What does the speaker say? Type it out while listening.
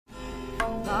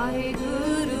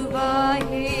ਵਾਹਿਗੁਰੂ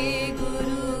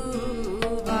ਵਾਹਿਗੁਰੂ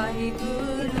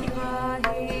ਵਾਹਿਗੁਰੂ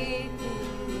ਵਾਹਿਗੁਰੂ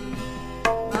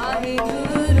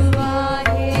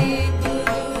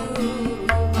ਵਾਹਿਗੁਰੂ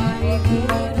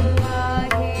ਵਾਹਿਗੁਰੂ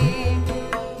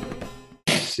ਵਾਹਿਗੁਰੂ।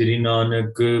 ਸ੍ਰੀ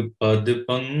ਨਾਨਕ ਪਦ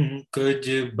ਪੰਕਜ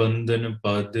ਬੰਦਨ,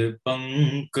 ਪਦ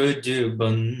ਪੰਕਜ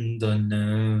ਬੰਦਨ,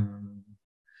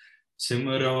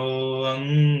 ਸਿਮਰੋ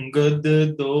ਅੰਗਦ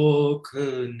ਦੋਖ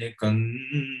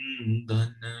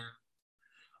ਨਿਕੰਦਨ।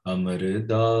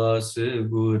 ਅਮਰਦਾਸ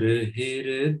ਗੁਰ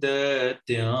ਹਿਰਦੈ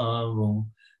ਧਿਆਵੋ,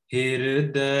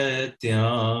 ਹਿਰਦੈ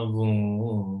ਧਿਆਵੋ।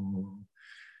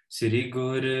 ਸ੍ਰੀ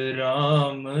ਗੁਰ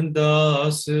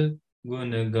ਰਾਮਦਾਸ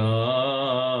ਗੁਣ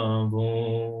ਗਾਵੋ।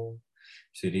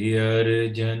 ਸ੍ਰੀ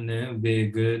ਅਰਜਨ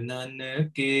ਬਿਗਨਨ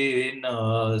ਕੇ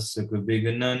ਨਾਸਕ,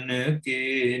 ਬਿਗਨਨ ਕੇ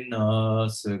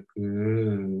ਨਾਸਕ।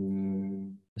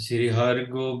 ਸ੍ਰੀ ਹਰਿ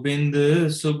ਗੋਬਿੰਦ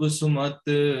ਸੁਭ ਸੁਮਤ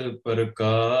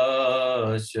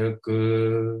ਪ੍ਰਕਾਸ਼ਕ।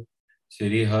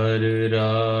 ਸ੍ਰੀ ਹਰਿ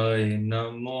ਰਾਇ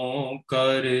ਨਮੋ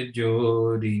ਕਰ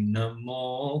ਜੋਰੀ,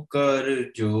 ਨਮੋ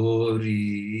ਕਰ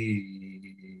ਜੋਰੀ।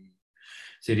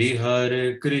 ਸ੍ਰੀ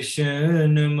ਹਰਿ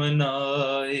ਕ੍ਰਿਸ਼ਨ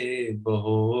ਮਨਾਏ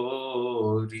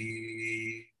ਬਹੋਰੀ।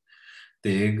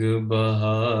 ਤੇਗ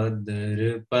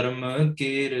ਬਹਾਦਰ ਪਰਮ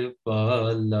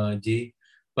ਕਿਰਪਾਲਾ ਜੀ,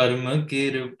 ਪਰਮ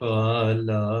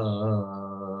ਕਿਰਪਾਲਾ।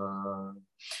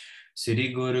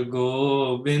 ਸ੍ਰੀ ਗੁਰੂ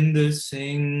ਗੋਬਿੰਦ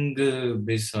ਸਿੰਘ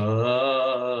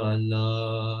ਬਿਸਾਲਾ।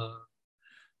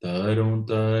 ਤਰੋਂ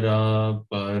ਤਰਾ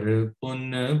ਪਰ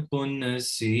ਪੁਨ ਪੁਨ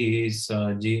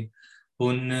ਸੀਸਾ ਜੀ,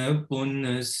 ਪੁਨ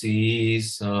ਪੁਨ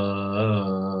ਸੀਸਾ।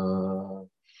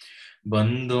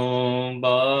 ਬੰਦੋਂ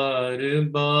ਬਾਰ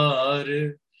ਬਾਰ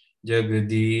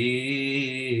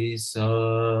ਜਗਦੀਸਾ।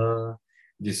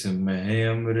 ਜਿਸ ਮਹਿ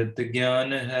ਅੰਮ੍ਰਿਤ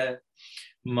ਗਿਆਨ ਹੈ,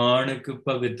 ਮਾਣਕ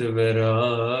ਭਗਤ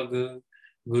ਵੈਰਾਗ।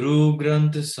 ਗੁਰੂ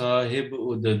ਗ੍ਰੰਥ ਸਾਹਿਬ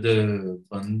ਉਦਦ,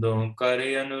 ਬੰਦੋਂ ਕਰ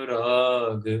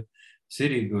ਅਨੁਰਾਗ।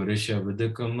 ਸ੍ਰੀ ਗੁਰ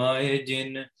ਸ਼ਬਦ ਕਮਾਏ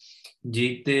ਜਿਨ,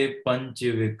 ਜੀਤੇ ਪੰਚ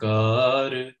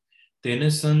ਵਿਕਾਰ। ਤਿਨ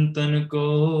ਸੰਤਨ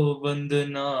ਕੋ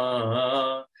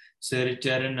ਬੰਦਨਾ, ਸਿਰ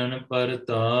ਚਰਨਨ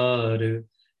ਪਰਤਾਰ।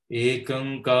 ਏਕ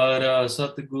ਓੰਕਾਰਾ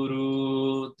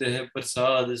ਸਤਿਗੁਰੂ, ਤਿਹ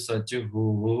ਪ੍ਰਸਾਦ ਸਚ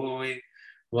ਹੋਇ।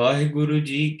 ਵਾਹਿਗੁਰੂ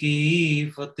ਜੀ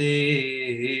ਕੀ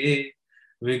ਫਤਿਹ,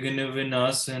 ਵਿਘਨ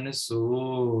ਵਿਨਾਸ਼ਨ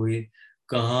ਸੋਇ।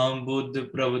 ਕਹਾਂ ਬੁੱਧ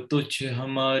ਪ੍ਰਭ ਤੁਛ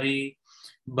ਹਮਾਰੀ,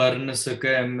 ਬਰਨ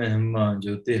ਸਕੈ ਮਹਿਮਾ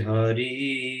ਜੋ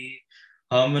ਤਿਹਾਰੀ।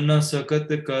 ਹਮ ਨ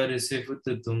ਸਕਤ ਕਰ ਸਿਫਤ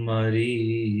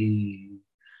ਤੁਮਾਰੀ,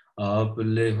 ਆਪ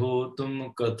ਲਿਹੋ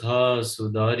ਤੁਮ ਕਥਾ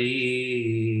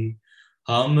ਸੁਧਾਰੀ।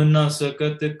 ਹਮ ਨ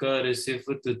ਸਕਤ ਕਰ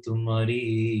ਸਿਫਤ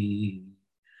ਤੁਮਾਰੀ,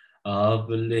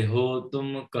 ਆਪ ਲਿਹੋ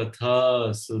ਤੁਮ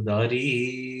ਕਥਾ ਸੁਧਾਰੀ।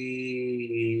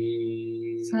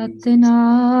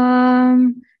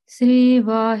 ਸਤਨਾਮ ਸ੍ਰੀ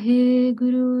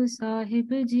ਵਾਹਿਗੁਰੂ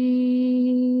ਸਾਹਿਬ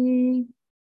ਜੀ।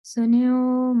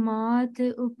 ਸੁਨਿਓ ਮਾਤ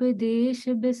ਉਪਦੇਸ਼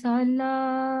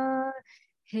ਬਿਸਾਲਾ,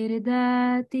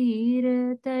 ਹਿਰਦੈ ਧੀਰ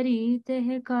ਧਰੀ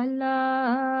ਤਿਹ ਕਾਲਾ।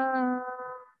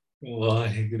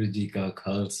 ਵਾਹਿਗੁਰੂ ਜੀ ਕਾ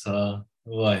ਖਾਲਸਾ,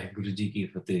 ਵਾਹਿਗੁਰੂ ਜੀ ਕੀ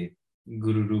ਫਤਿਹ।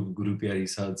 ਗੁਰੂ ਰੂਪ ਗੁਰੂ ਪਿਆਰੀ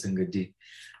ਸਾਧ ਸੰਗਤ ਜੀ,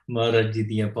 ਮਹਾਰਾਜ ਜੀ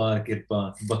ਦੀਆਂ ਪਾਰ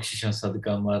ਕਿਰਪਾ ਬਖਸ਼ਿਸ਼ਾਂ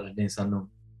ਸਦਕਾ ਮਹਾਰਾਜ ਨੇ ਸਾਨੂੰ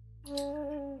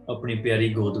ਆਪਣੀ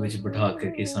ਪਿਆਰੀ ਗੋਦ ਵਿੱਚ ਬਿਠਾ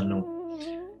ਕੇ ਸਾਨੂੰ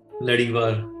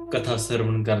ਲੜੀਵਾਰ ਕਥਾ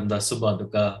ਸਰਵਣ ਕਰਨ ਦਾ ਸੁਭਾਗ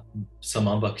ਦਾ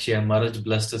ਸਮਾਂ ਬਖਸ਼ਿਆ। ਮਹਾਰਾਜ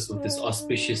blessed us with this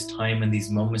auspicious time and these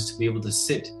moments to be able to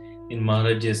sit in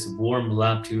Maharaj's warm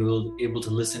lap, to be able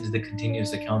to listen to the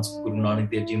continuous accounts of Guru Nanak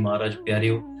Dev Ji Maharaj।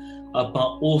 ਪਿਆਰਿਓ, ਆਪਾਂ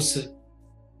ਉਸ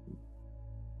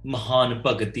ਮਹਾਨ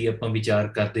ਭਗਤ ਦੀ ਆਪਾਂ ਵਿਚਾਰ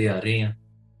ਕਰਦੇ ਆ ਰਹੇ ਹਾਂ।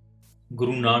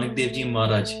 ਗੁਰੂ ਨਾਨਕ ਦੇਵ ਜੀ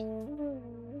ਮਹਾਰਾਜ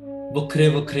ਵੱਖਰੇ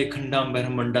ਵੱਖਰੇ ਖੰਡਾਂ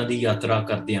ਬ੍ਰਹਮੰਡਾਂ ਦੀ ਯਾਤਰਾ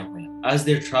ਕਰਦਿਆਂ ਹੋਏ, as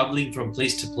they're traveling from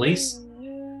place to place,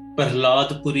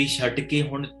 Prahladpuri ਛੱਡ ਕੇ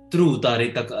ਹੁਣ ਧਰੂ ਤਾਰੇ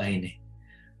ਤੱਕ ਆਏ ਨੇ।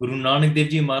 ਗੁਰੂ ਨਾਨਕ ਦੇਵ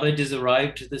ਜੀ ਮਹਾਰਾਜ has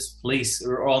arrived to this place,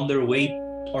 or on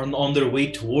their way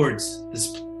towards this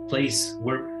place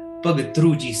where Bhagat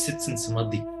Dhru ji sits in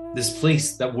Samadhi, this place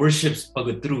that worships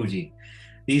Bhagat Dhru ji.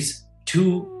 These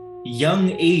two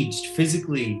young-aged,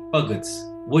 physically Bhagats,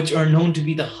 which are known to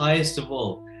be the highest of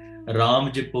all. Ram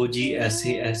japo ji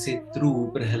aise aise, Dhru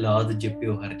Prahlad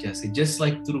japyo har jaise. Just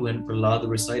like Dhru and Prahlad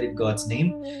recited God's name,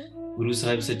 Guru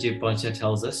Sahib Sache Pacha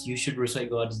tells us you should recite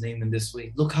God's name in this way.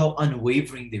 Look how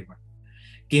unwavering they were.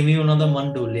 Kiਵੇਂ ਉਹਨਾਂ ਦਾ ਮਨ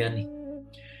ਡੋਲਿਆ ਨਹੀਂ।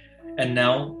 And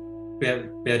now,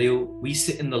 ਪਿਆਰਿਓ, we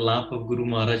sit in the lap of Guru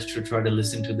Maharaj to try to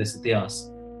listen to this ityas.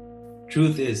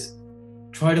 Truth is,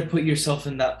 try to put yourself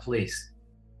in that place.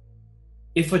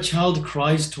 If a child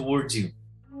cries towards you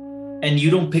and you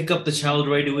don't pick up the child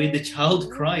right away, the child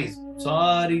cries.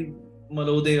 Sorry,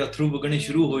 malode athru bagane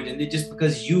shuru ho jande just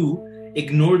because you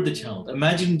ignored the child.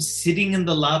 Imagine sitting in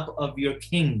the lap of your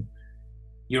king,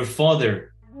 your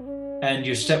father, and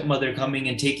your stepmother coming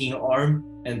and taking your arm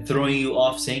and throwing you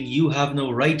off, saying you have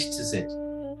no right to sit,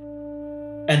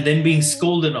 and then being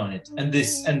scolded on it. And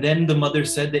then the mother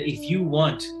said that if you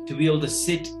want to be able to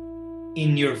sit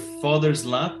in your father's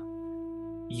lap,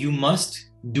 you must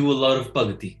do a lot of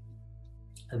bhakti.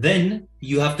 Then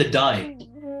you have to die.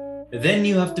 Then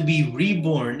you have to be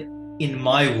reborn in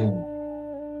my womb.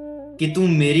 कि तू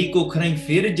मेरी कोखरां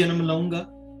फिर जन्म लाऊंगा,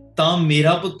 तां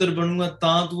मेरा पुत्र बनूंगा,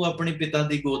 तां तू अपने पिता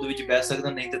दी गोद विच बैठ सकदा,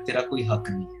 नहीं तो तेरा कोई हक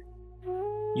नहीं है.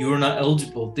 You are not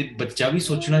eligible. ते बच्चा भी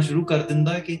सोचना शुरू कर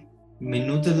दिंदा है कि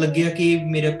मैनू तो लग्या कि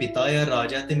मेरा पिता या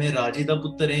राजा ते मैं राजे दा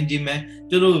पुत्र है,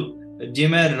 जे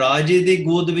मैं राजे दे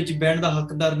गोद विच बैठण दा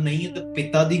हकदार नहीं है, तो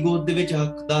पिता दी गोद दे विच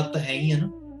हकदार तो है ही है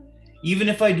ना. Even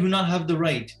if I do not have the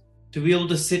right to be able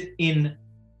to sit in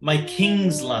my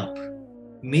king's lap,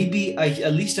 maybe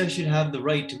at least I should have the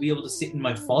right to be able to sit in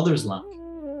my father's lap.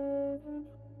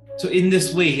 So in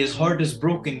this way, his heart is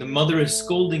broken. The mother is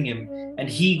scolding him, and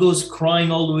he goes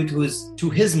crying all the way to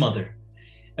his mother.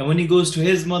 And when he goes to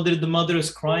his mother, the mother is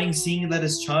crying, seeing that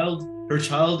her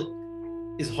child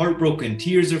is heartbroken.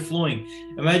 Tears are flowing.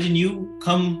 Imagine you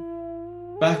come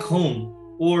back home,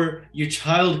 or your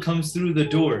child comes through the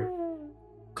door,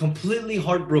 completely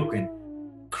heartbroken,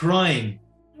 crying.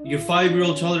 Your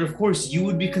 5-year-old child, of course, you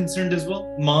would be concerned as well.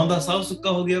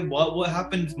 What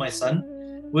happened, my son?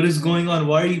 What is going on?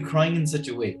 Why are you crying in such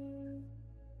a way?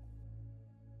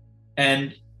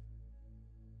 And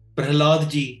Prahlad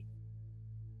ji,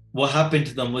 what happened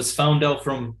to them was found out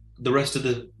from the rest of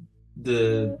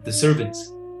the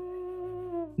servants.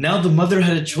 Now the mother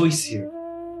had a choice here.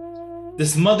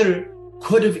 This mother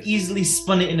could have easily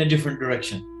spun it in a different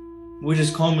direction, which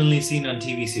is commonly seen on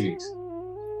TV series.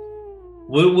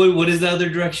 What is the other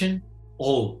direction?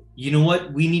 Oh, you know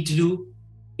what we need to do?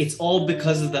 It's all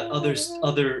because of that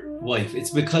other wife.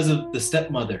 It's because of the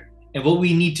stepmother. And what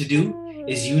we need to do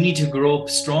is you need to grow up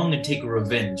strong and take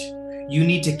revenge. You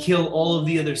need to kill all of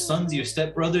the other sons, your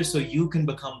stepbrothers, so you can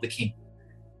become the king.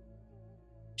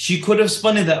 She could have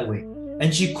spun it that way.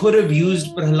 And she could have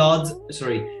used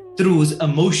Dhru's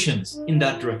emotions in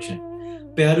that direction.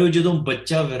 ਪਿਆਰੋ ਜਦੋਂ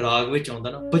ਬੱਚਾ ਵਿਰਾਗ ਵਿੱਚ ਆਉਂਦਾ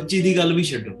ਨਾ, ਬੱਚੇ ਦੀ ਗੱਲ ਵੀ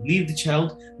ਛੱਡੋ, leave the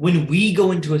child. When we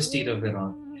go into a state of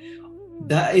virag,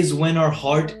 that is when our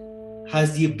heart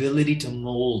has the ability to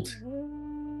mold.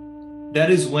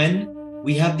 That is when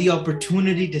we have the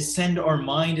opportunity to send our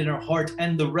mind and our heart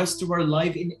and the rest of our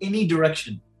life in any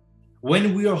direction.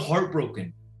 When we are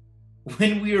heartbroken,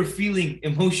 when we are feeling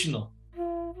emotional,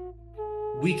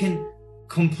 we can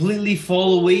completely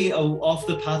fall away off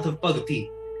the path of bhakti.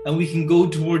 And we can go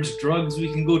towards drugs, we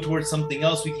can go towards something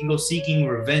else, we can go seeking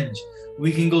revenge,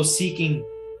 we can go seeking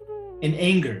in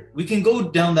anger, we can go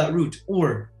down that route,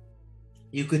 or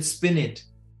you could spin it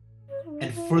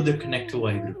and further connect to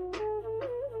Vaheguru.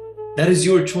 That is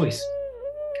your choice.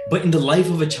 But in the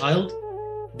life of a child,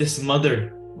 this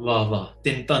mother,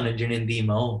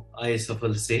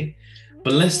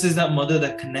 blessed is that mother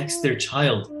that connects their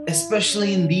child,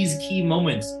 especially in these key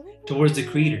moments, towards the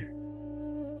Creator.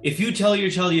 If you tell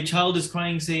your child is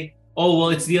crying, say, oh, well,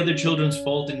 it's the other children's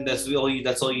fault, and that's all you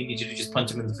need to do, just punch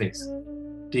them in the face.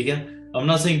 I'm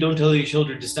not saying don't tell your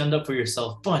children to stand up for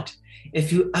yourself, but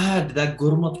if you add that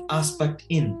Gurmat aspect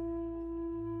in,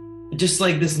 just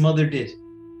like this mother did,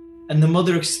 and the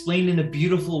mother explained in a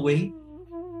beautiful way,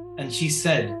 and she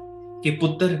said, Ke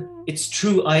Puttar, it's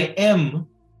true, I am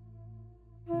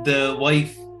the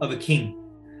wife of a king,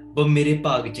 but mere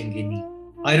bhag change nahi.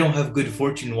 I don't have good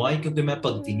fortune. Why? Because main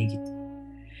bhakti nahi kiti.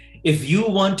 If you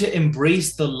want to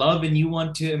embrace the love and you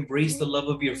want to embrace the love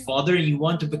of your father and you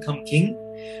want to become king,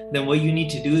 then what you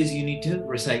need to do is you need to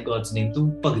recite God's name. Tu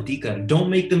bhakti kar. Don't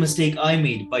make the mistake I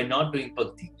made by not doing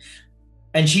bhakti.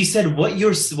 And she said, what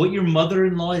your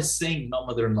mother-in-law is saying,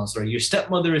 your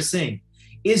stepmother is saying,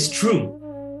 is true.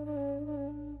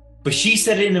 But she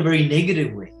said it in a very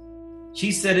negative way.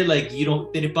 She said it like,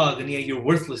 you're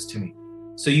worthless to me.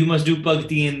 So you must do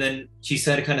bhakti, and then she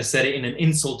said it in an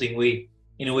insulting way,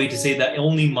 in a way to say that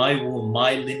only my womb,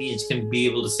 my lineage can be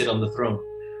able to sit on the throne.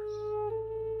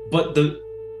 But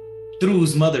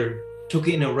Dhru's mother took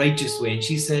it in a righteous way, and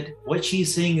she said, what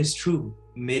she's saying is true.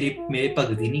 Mere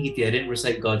bhakti nahi kiti, I didn't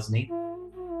recite God's name.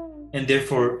 And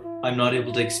therefore, I'm not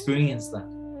able to experience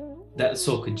that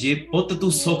sukh. Je putt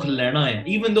tu sukh lena hai.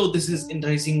 Even though this is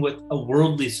enticing with a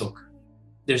worldly sukh,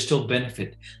 there's still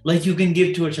benefit. Like you can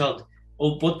give to a child,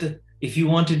 oh, Put, if you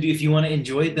want to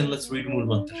enjoy it, then let's read Mool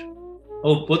Mantra.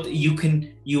 Oh, Put, you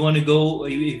want to go,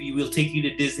 we'll take you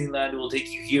to Disneyland, we'll take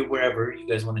you here, wherever you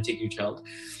guys want to take your child.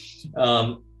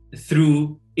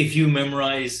 If you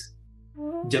memorize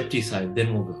Japji Sahib,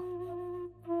 then we'll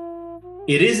go.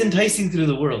 It is enticing through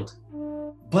the world,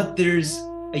 but there's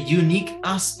a unique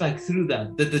aspect through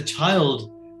that the child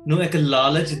ਨੂੰ ਇੱਕ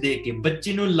ਲਾਲਚ ਦੇ ਕੇ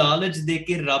ਬੱਚੇ ਨੂੰ ਲਾਲਚ ਦੇ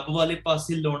ਕੇ ਰੱਬ ਵਾਲੇ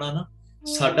ਪਾਸੇ ਲਾਉਣਾ ਨਾ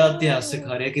ਸਾਡਾ ਇਤਿਹਾਸ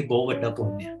ਸਿਖਾ ਰਿਹਾ ਕਿ ਬਹੁਤ ਵੱਡਾ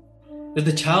ਪੁੰਨ ਹੈ that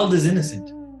the child is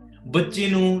innocent ਬੱਚੇ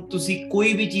ਨੂੰ ਤੁਸੀਂ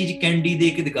ਕੋਈ ਵੀ ਚੀਜ਼ ਕੈਂਡੀ ਦੇ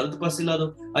ਕੇ ਗਲਤ ਪਾਸੇ ਲਾ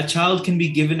ਦਿਓ a child can be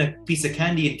given a piece of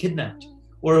candy and kidnapped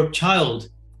or a child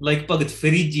like Bhagat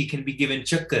Faridji can be given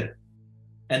chakkar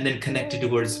and then connected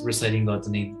towards reciting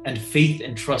God's name and faith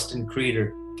and trust in Creator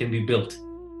can be built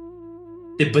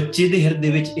the bachche de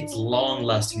hirde vich it's long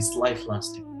lasting, it's life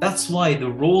lasting. That's why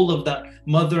the role of that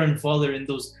mother and father in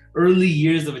those early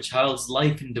years of a child's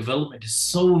life and development is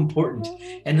so important,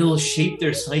 and it'll shape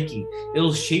their psyche,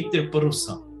 it'll shape their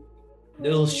parusa,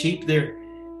 it'll shape their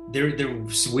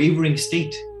wavering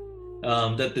state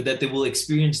that they will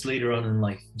experience later on in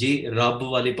life. Je Rabb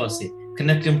wale paase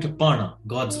connect them to Pana,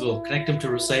 God's will, connect them to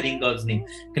reciting God's name,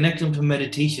 connect them to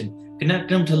meditation, connect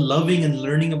them to loving and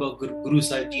learning about Guru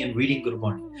Sahib Ji and reading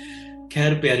Gurbani.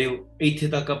 Khair pyareo, ithe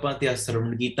tak apan ityahas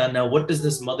shravan kita. Now what does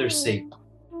this mother say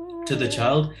to the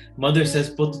child? Mother says,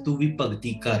 Put tu vi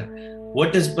bhagti kar.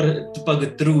 What does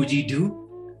Bhagat Dhru Ji do?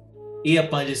 Ye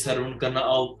apan je shravan karna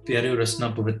aao pyareo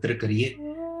rasna pavitra kariye.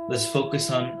 Let's focus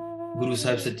on Guru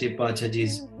Sahib Sache Paatshah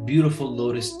Ji's beautiful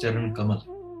lotus charan kamal.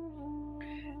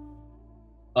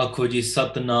 आखो जी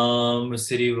सतनाम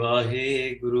श्री वाहे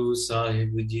गुरु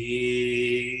साहिब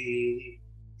जी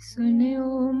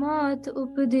सुनियो मात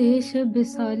उपदेश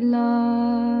बिसाला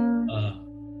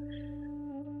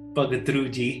Bhagat Dhru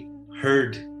Ji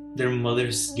heard their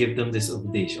mothers give them this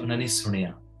upadesh उन्होंने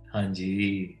सुनिया हाँ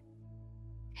जी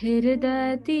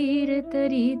ਹਿਰਦੈ ਤੀਰ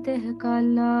ਤਰੀ ਤਹਿ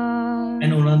ਕਾਲਾ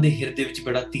and ਉਹਨਾਂ ਦੇ ਹਿਰਦੇ ਵਿੱਚ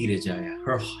ਬੜਾ ਧੀਰਜ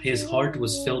ਆਇਆ his heart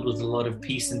was filled with a lot of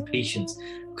peace and patience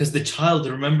because the child,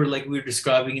 remember, like we were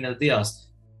describing in Adhyas,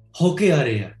 hoke aa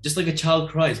raha hai, just like a child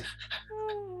cries.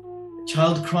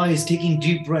 Child cries, taking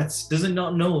deep breaths, doesn't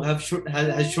not know,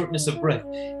 has shortness of breath,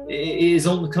 is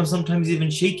comes sometimes even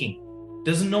shaking,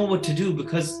 doesn't know what to do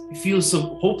because he feels so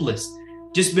hopeless,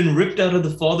 just been ripped out of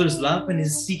the father's lap and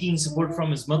is seeking support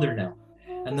from his mother now.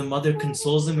 And the mother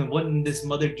consoles him, and what this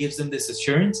mother gives him this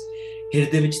assurance,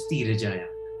 hirde vich dheeraj aaya,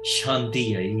 shanti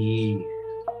aayi.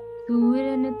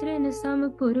 When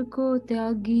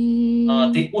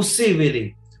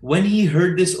he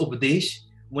heard this upadesh,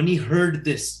 when he heard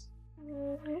this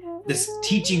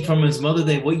teaching from his mother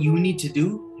that what you need to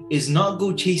do is not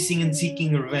go chasing and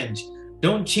seeking revenge.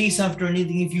 Don't chase after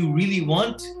anything. If you really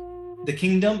want the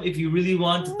kingdom, if you really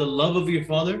want the love of your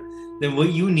father, then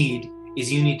what you need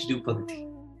is you need to do bhakti.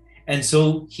 And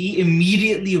so he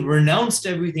immediately renounced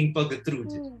everything Bhagat Dhru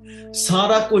did.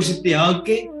 Sara kuch tyag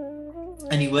ke,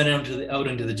 and he went out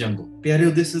into the jungle.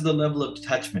 Pyareo, this is the level of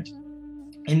detachment.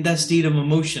 In that state of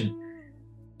emotion,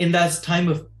 in that time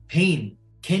of pain,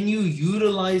 can you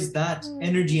utilize that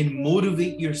energy and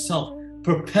motivate yourself,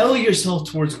 propel yourself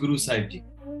towards Guru Sahib Ji?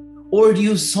 Or do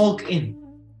you sulk in?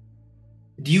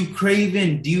 Do you crave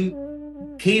in? Do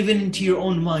you cave into your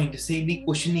own mind to say, Ni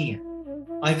kuch nahi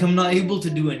hai, I'm not able to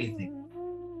do anything?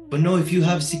 But no, if you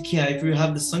have Sikhya, if you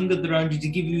have the Sangat around you to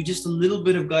give you just a little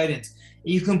bit of guidance,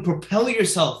 you can propel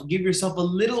yourself, give yourself a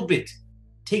little bit,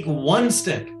 take one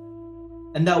step,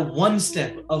 and that one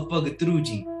step of Bhagat Dhru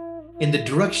Ji, in the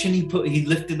direction he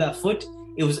lifted that foot,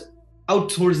 it was out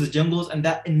towards the jungles, and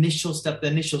that initial step, the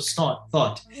initial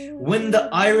thought, when the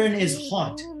iron is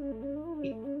hot,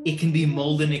 it can be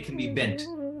molded, it can be bent.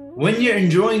 When you're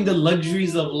enjoying the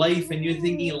luxuries of life and you're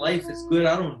thinking life is good,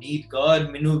 I don't need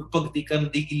God,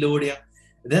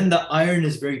 then the iron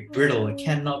is very brittle, it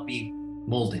cannot be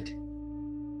molded.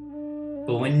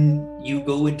 But when you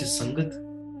go into Sangat,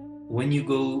 when you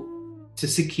go to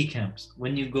Sikhi camps,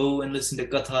 when you go and listen to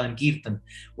Katha and Kirtan,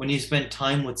 when you spend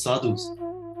time with sadhus,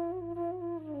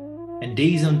 and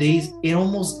days on days, it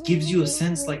almost gives you a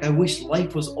sense like, I wish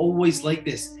life was always like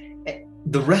this.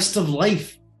 The rest of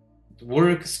life,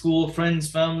 work, school, friends,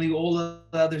 family, all the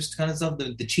other kind of stuff,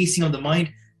 the chasing of the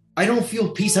mind, I don't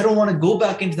feel peace. I don't want to go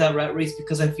back into that rat race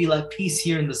because I feel at peace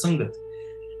here in the Sangat.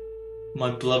 My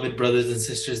beloved brothers and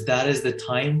sisters, that is the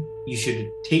time you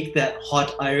should take that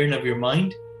hot iron of your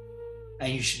mind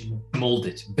and you should mold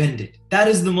it, bend it. That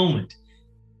is the moment.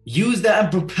 Use that and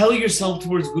propel yourself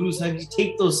towards Guru Sahib. You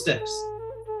take those steps.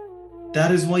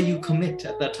 That is why you commit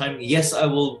at that time. Yes, I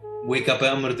will wake up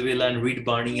at Amrit Vela and read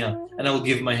Baniya and I will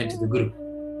give my head to the Guru.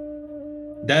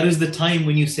 That is the time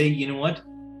when you say, you know what?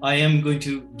 I am going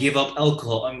to give up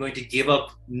alcohol. I'm going to give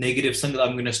up negative sangat.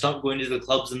 I'm going to stop going to the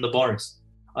clubs and the bars.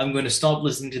 I'm going to stop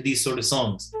listening to these sort of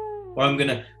songs. Or I'm going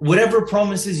to, whatever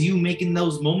promises you make in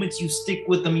those moments, you stick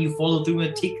with them, you follow through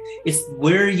and it's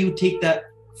where you take that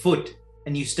foot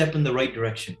and you step in the right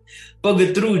direction.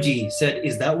 Bhagat Dhru Ji said,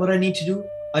 is that what I need to do?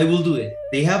 I will do it.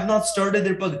 They have not started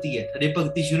their bhakti yet. They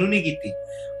bhakti shuru nahi kiti.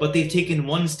 But they've taken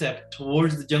one step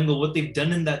towards the jungle. What they've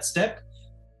done in that step,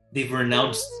 they've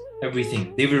renounced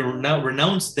everything. They've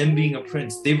renounced them being a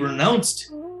prince. They've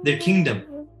renounced their kingdom,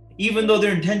 even though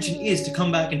their intention is to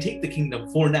come back and take the kingdom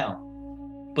for now.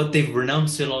 But they've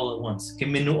renounced it all at once.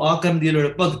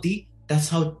 That's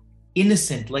how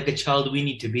innocent, like a child, we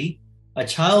need to be. A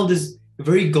child is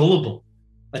very gullible.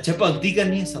 That's what we'll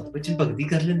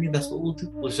do.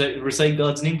 We'll recite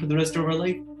God's name for the rest of our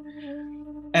life.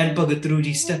 And Bhagat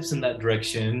Dhru steps in that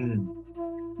direction.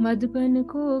 And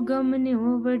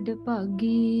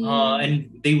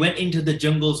they went into the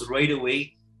jungles right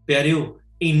away.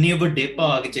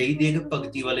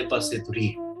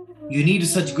 You need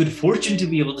such good fortune to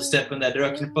be able to step in that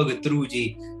direction. Bhagat Dhru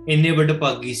ji inne vade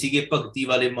bhagi sige bhakti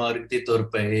wale marg te tur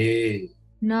paye.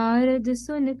 Narad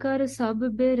सुनकर सब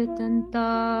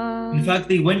बिरतंता. In fact,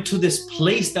 they went to this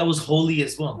place that was holy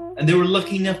as well. And they were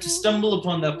lucky enough to stumble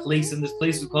upon that place. And this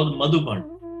place was called Madhuban.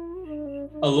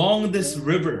 Along this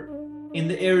river, in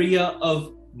the area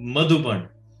of Madhuban,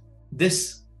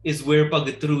 this is where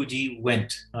Bhagat Dhru ji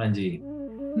went. Hanji.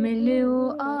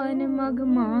 मिलियो आन मग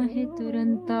माहे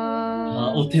तुरंता.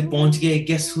 उत्थे पहुंच गए.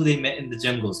 Guess who they met in the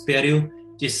jungles? प्यारियो,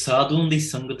 जे साधुओं दी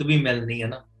संगत भी मिलनी है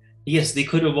ना. Yes, they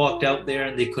could have walked out there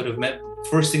and they could have met.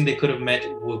 First thing they could have met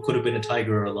could have been a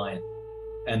tiger or a lion,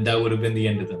 and that would have been the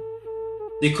end of them.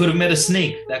 They could have met a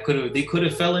snake. They could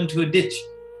have fell into a ditch,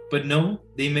 but no,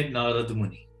 they met Narada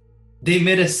Muni. They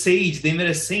met a sage. They met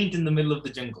a saint in the middle of the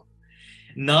jungle.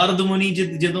 Narada Muni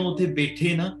ਜਦੋਂ ਉੱਥੇ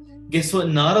ਬੈਠੇ ਨਾ, guess what?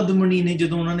 Narada Muni ਨੇ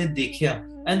ਜਦੋਂ ਉਹਨਾਂ ਨੇ ਦੇਖਿਆ,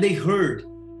 and they heard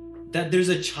that there's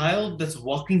a child that's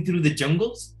walking through the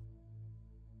jungles.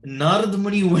 Narada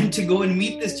Muni went to go and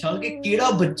meet this child.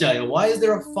 Why is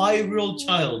there a 5-year-old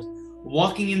child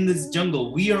walking in this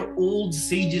jungle? We are old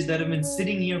sages that have been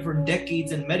sitting here for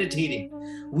decades and meditating.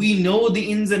 We know the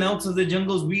ins and outs of the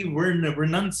jungles. We're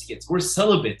renunciates. We're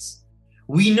celibates.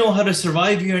 We know how to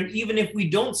survive here. And even if we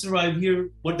don't survive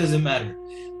here, what does it matter?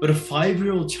 But a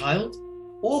 5-year-old child?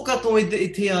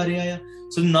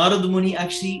 So Narada Muni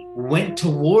actually went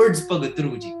towards Bhagat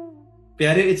Dhru ji.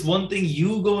 It's one thing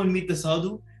you go and meet the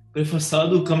sadhu, but if a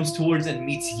sadhu comes towards and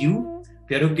meets you,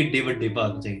 pyaro kidde vadde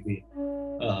bhag chahiye.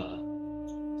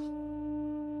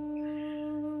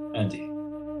 Anji.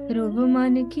 ਰੁਵ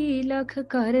ਮਨ ਕੀ ਲਖ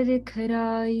ਕਰ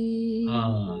ਰਖਰਾਈ.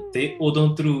 ਤੇ ਉਦੋਂ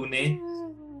ਧਰੂ ਨੇ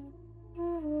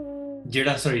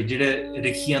ਜਿਹੜਾ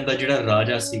ਰਿਖੀਆਂ ਦਾ ਜਿਹੜਾ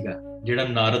ਰਾਜਾ ਸੀਗਾ, ਜਿਹੜਾ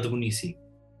ਨਾਰਦ ਮੁਨੀ ਸੀ,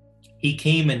 he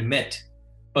came and met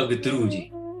Bhagat Dhru ji.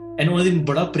 And ਉਹਨੇ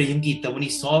ਬੜਾ ਪ੍ਰੇਮ ਕੀਤਾ. When he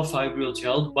saw a 5-year-old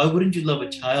child, why wouldn't you love a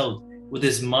child with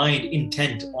his mind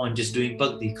intent on just doing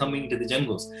bhakti, coming to the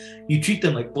jungles? You treat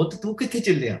them like, "Bota tu kithe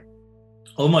chalya?"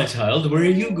 "Oh my child, where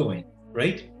are you going?"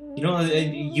 Right? You know,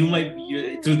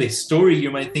 through the story, you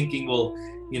might thinking, well,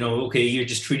 okay, you're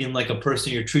just treating them like a person.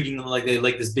 You're treating them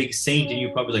like this big saint, and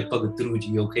you're probably like Bhagat Dhru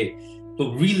ji, okay. But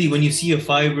really, when you see a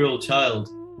 5-year-old child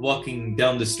walking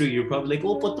down the street, you're probably like,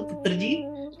 "Oh, putra ji,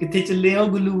 kithe challe ho,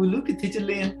 gulu gulu, kithe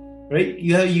challe ho?" Right?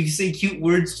 You say cute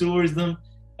words towards them.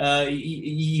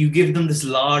 You give them this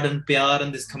laad and pyar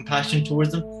and this compassion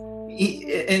towards them.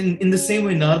 And in the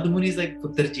same way, Narada Muni is like,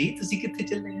 "Putra ji, tusi kithe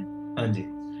challe ho?" Hanji.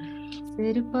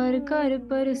 सिर पर कर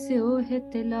पर स्यो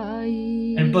हित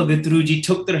लाई. And Bhagat Dhru ji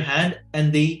took their hand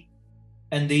and they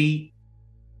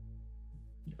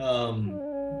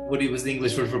what was the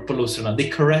English word for palosana? They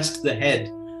caressed the head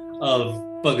of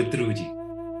Bhagat Dhru ji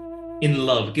in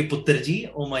love. Ke putra ji,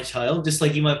 oh my child, just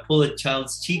like you might pull a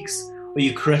child's cheeks, or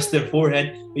you caress their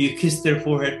forehead, or you kiss their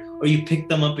forehead, or you pick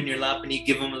them up in your lap and you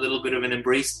give them a little bit of an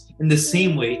embrace. In the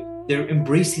same way, they're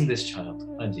embracing this child.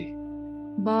 Anji.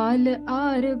 बाल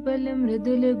आर बल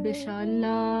मृदुल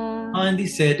विशाला. And he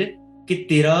said कि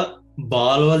तेरा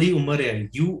बाल वाली उम्र है.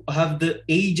 You have the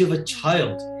age of a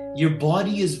child. Your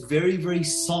body is very, very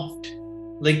soft.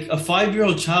 Like a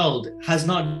 5-year-old child has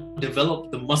not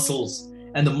developed the muscles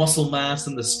and the muscle mass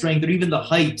and the strength or even the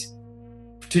height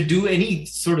to do any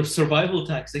sort of survival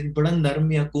attacks. Like bada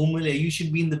narm ya komal hai. You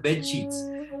should be in the bed sheets.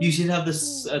 You should have the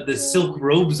silk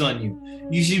robes on you.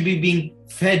 You should be being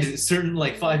fed certain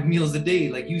 5 meals a day.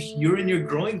 Like you're in your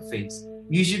growing phase.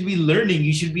 You should be learning.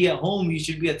 You should be at home. You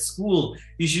should be at school.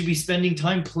 You should be spending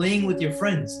time playing with your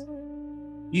friends.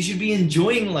 You should be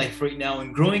enjoying life right now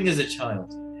and growing as a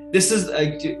child. This is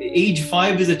age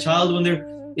 5 is a child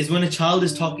when a child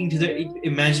is talking to their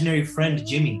imaginary friend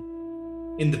Jimmy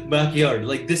in the backyard.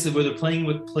 Like this is where they're playing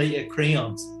with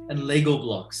crayons and Lego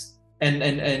blocks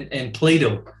and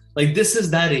Play-Doh. Like this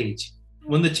is that age.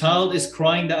 When the child is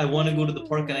crying that I want to go to the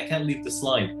park and I can't leave the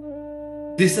slide.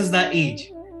 This is that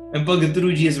age. And Bhagat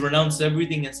Dhru ji has renounced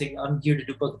everything and saying, I'm here to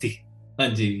do bhakti.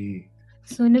 Hanji.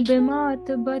 सुन बेमात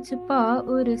बच पा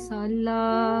उरसाला।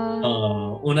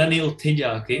 ਉਹਨਾਂ ਨੇ ਉੱਥੇ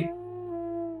ਜਾ ਕੇ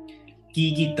ਕੀ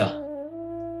ਕੀਤਾ?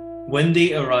 When they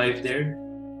arrived there,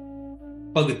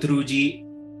 Bhagat Dhru ji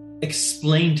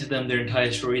explained to them their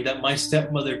entire story, that my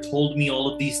stepmother told me all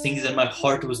of these things and my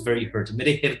heart was very hurt.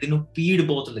 ਮੇਰੇ ਹਿਰਦੇ ਨੂੰ ਪੀੜ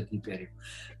ਬਹੁਤ ਲੱਗੀ ਪਿਆਰੇ।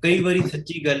 ਕਈ ਵਾਰੀ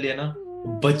ਸੱਚੀ ਗੱਲ ਹੈ ਨਾ,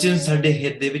 ਬਚਨ ਸਾਡੇ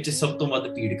ਹਿਰਦੇ ਵਿੱਚ ਸਭ ਤੋਂ ਵੱਧ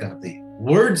ਪੀੜ ਕਰਦੇ।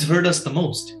 Words hurt us the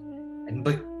most,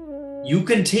 but you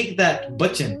can take that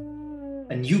bachan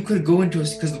and you could go into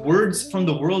it, because words from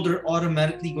the world are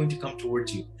automatically going to come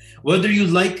towards you, whether you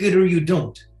like it or you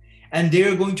don't, and they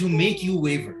are going to make you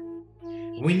waver.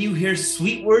 When you hear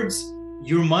sweet words,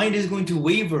 your mind is going to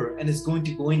waver and is going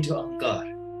to go into ahankar,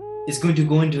 is going to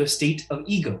go into a state of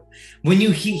ego. When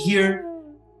you hear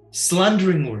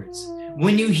slandering words,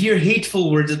 when you hear hateful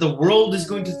words that the world is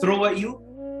going to throw at you,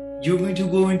 you're going to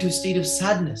go into a state of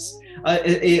sadness,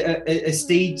 a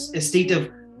state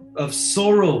of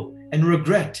sorrow and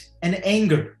regret and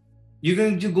anger. You're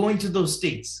going to go into those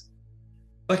states.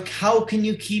 But how can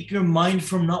you keep your mind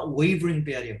from not wavering,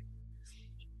 pyareo?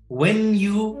 When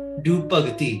you do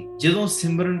bhakti, ਜਦੋਂ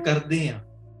ਸਿਮਰਨ ਕਰਦੇ ਆ,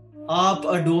 ਆਪ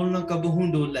ਅਡੋਲ ਨਾ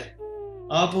ਕਬਹੂ ਡੋਲੇ,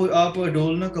 ਆਪ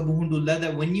ਅਡੋਲ ਨਾ ਕਬਹੂ ਡੋਲੇ,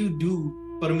 that when you do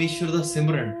ਪਰਮੇਸ਼ਰ ਦਾ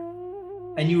ਸਿਮਰਨ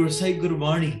and you recite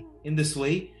Gurbani in this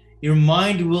way, your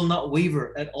mind will not waver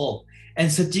at all. And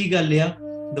ਸੱਚੀ ਗੱਲ ਆ,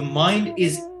 the mind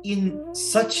is in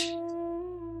such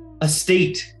a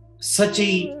state, such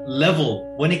a level,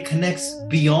 when it connects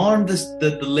beyond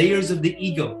the layers of the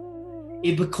ego,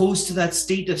 it goes to that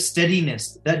state of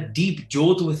steadiness, that deep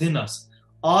jyot within us.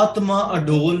 Atma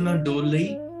adol na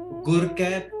dole, gur ke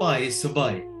paye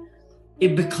sabai.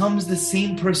 It becomes the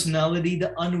same personality,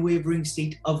 the unwavering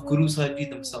state of Guru Sahib Ji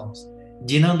themselves.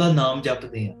 Jinan da naam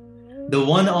japde hain. The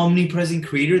one omnipresent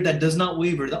creator that does not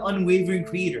waver, the unwavering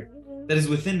creator that is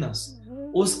within us.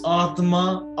 Us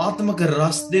atma ka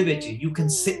ras de vich, you can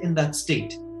sit in that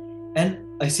state. And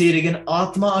I say it again,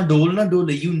 Atma adol na dole,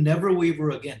 you never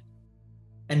waver again.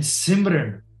 And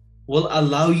Simran will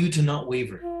allow you to not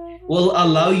waver, will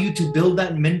allow you to build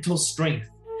that mental strength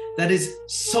that is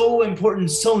so important,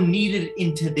 so needed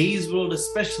in today's world,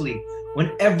 especially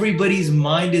when everybody's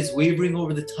mind is wavering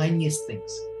over the tiniest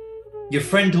things. Your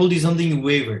friend told you something, you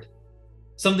wavered.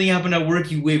 Something happened at work,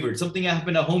 you wavered. Something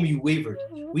happened at home, you wavered.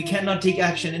 We cannot take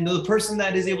action. And the person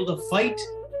that is able to fight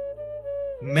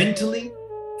mentally,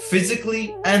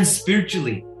 physically, and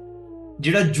spiritually,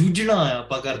 jida jujna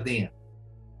aapa karde hain,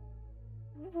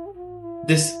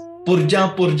 this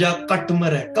purja kat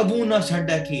mare kabu na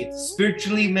chhada khet,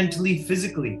 spiritually, mentally,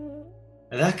 physically,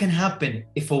 that can happen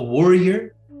if a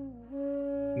warrior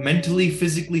mentally,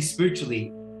 physically,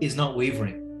 spiritually is not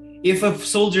wavering. If a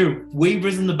soldier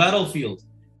wavers in the battlefield,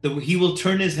 he will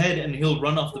turn his head and he'll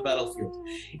run off the battlefield.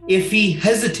 If he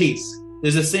hesitates,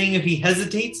 there's a saying, if he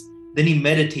hesitates, then he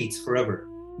meditates forever,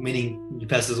 meaning he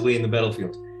passes away in the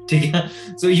battlefield.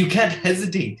 So you can't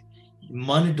hesitate.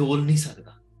 Man dol nahi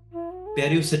sakda.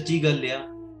 Pyareo, sachi gal ya,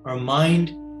 our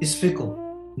mind is fickle.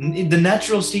 The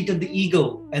natural state of the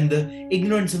ego and the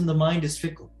ignorance of the mind is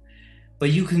fickle.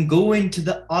 But you can go into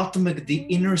the atmic, the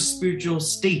inner spiritual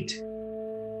state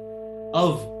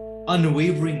of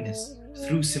unwaveringness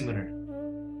through Simran.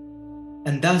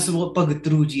 And that's what Bhagat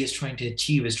Dhru ji is trying to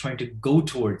achieve, is trying to go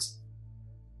towards.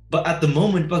 But at the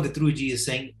moment, Bhagat Dhru ji is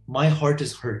saying, my heart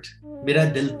is hurt. Mera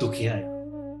dil dukhya hai.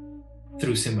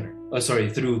 Through Simran.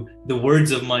 Through the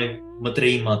words of my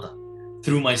Matrei Mata,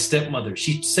 through my stepmother.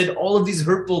 She said all of these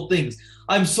hurtful things.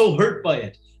 I'm so hurt by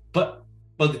it. But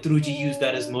Bhagat Dhru ji used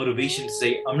that as motivation to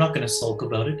say, I'm not going to sulk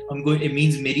about it. It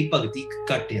means meri bhakti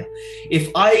katya.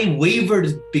 If I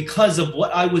wavered because of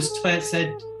what I was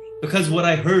said, because what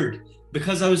I heard,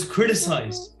 because I was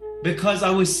criticized, because I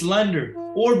was slandered,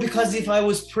 or because if I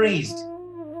was praised,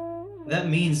 that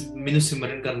means minu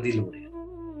simran karan di lod hai.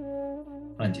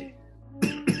 Hanji.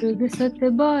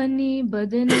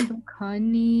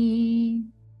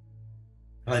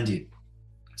 Hanji.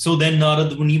 So then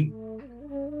Narad Muni,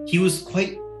 he was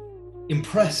quite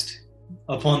impressed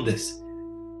upon this,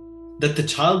 that the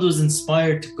child was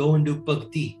inspired to go and do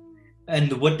bhakti.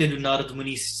 And what did Narad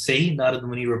Muni say? Narad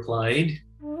Muni replied,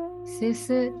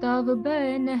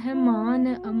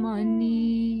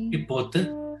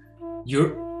 your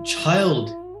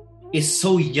child is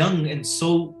so young and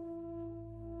so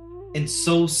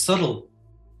subtle.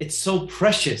 It's so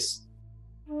precious.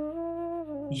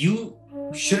 You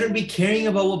shouldn't be caring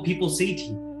about what people say to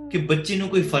you.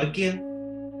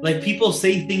 Like people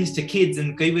say things to kids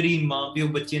and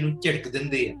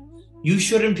you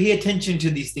shouldn't pay attention to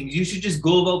these things. You should just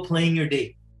go about playing your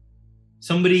day.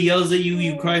 Somebody yells at you,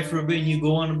 you cry for a bit and you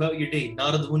go on about your day.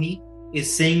 Narad Muni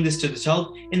is saying this to the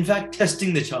child, in fact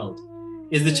testing the child.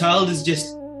 is the child is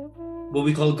just what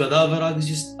we call gada varag, is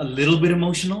just a little bit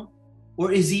emotional,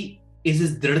 or is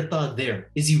his dridta there?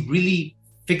 Is he really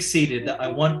fixated that I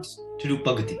want to do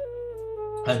bhakti?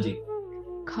 Hanji.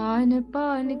 Khan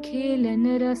पान खेलन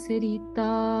रस रीता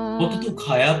वो तो तू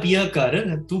खाया पिया कर,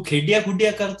 तू खेडिया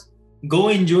खुडिया कर, go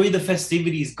enjoy the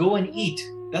festivities, go and eat.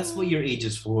 That's what your age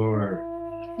is for.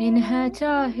 इन्हें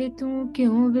चाहे तू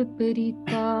क्यों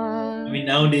विपरीता. I mean,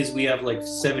 nowadays we have like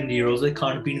 70-year-olds like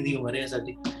Khan पीने दी उम्र है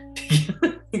साडी.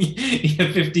 You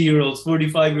have 50-year-olds,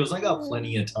 45-year-olds. I got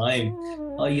plenty of time.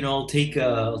 I'll take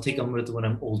Amrit when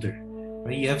I'm older.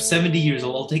 Right? You have 70 years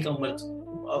old. I'll take Amrit.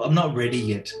 I'm not ready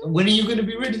yet. When are you going to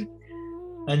be ready?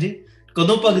 Anji,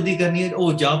 kado bhakti karni hai?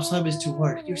 Oh, Jap Sahib is too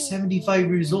hard. You're 75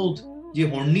 years old. Je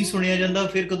hun nahi sunaya janda,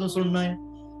 fir kado sunna hai?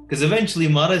 Because eventually,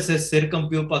 Maharaj says, Sir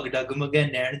kampyo pag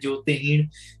dagmaga nain jote heen.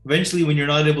 Eventually, when you're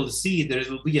not able to see, there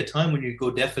will be a time when you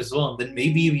go deaf as well. Then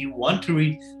maybe if you want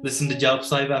to listen to Jap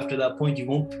Sahib after that point, you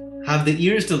won't have the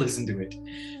ears to listen to it.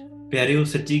 Pyareo,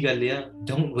 sachi gal hai,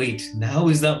 don't wait. Now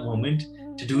is that moment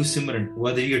to do Simran,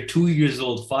 whether you're 2 years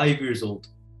old, 5 years old.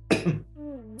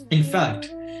 In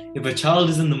fact, if a child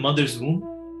is in the mother's womb,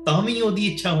 tami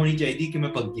odi ichha honi chahiye ki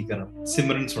main bhakti kara,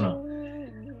 Simran suna.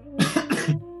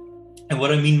 And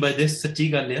what I mean by this, sachi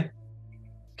gal hai,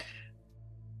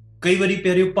 kai bari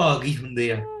pyareo bhag hi hunde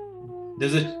a.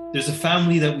 There's a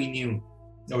family that we knew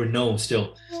or know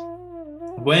still.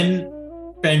 When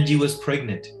Panji was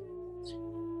pregnant,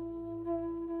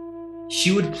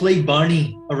 she would play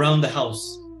Barney around the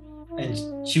house and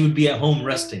she would be at home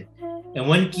resting. And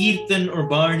when Kirtan or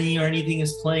Barney or anything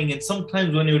is playing, and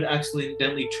sometimes when it would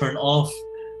accidentally turn off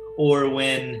or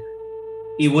when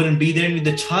it wouldn't be there,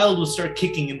 the child would start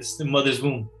kicking in the mother's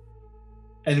womb.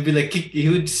 And be like, he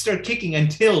would start kicking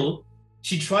until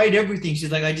she tried everything.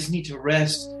 She's like, I just need to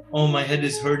rest. Oh, my head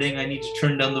is hurting. I need to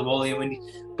turn down the volume.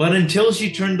 But until she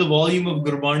turned the volume of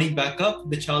Gurbani back up,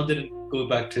 the child didn't go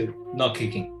back to not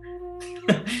kicking.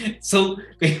 So,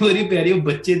 there's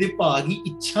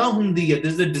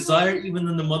a desire even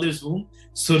in the mother's womb.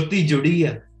 Surti judi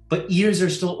hai, but ears are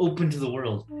still open to the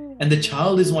world. And the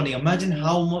child is wanting. Imagine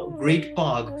how great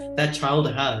pag that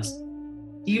child has.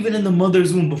 Even in the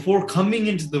mother's womb, before coming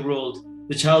into the world,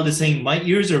 the child is saying, my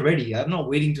ears are ready. I'm not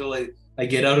waiting till I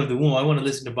get out of the womb. I want to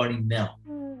listen to Barney now.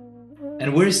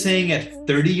 And we're saying at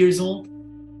 30 years old,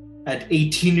 at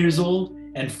 18 years old,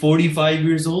 and 45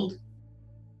 years old,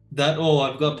 that, oh,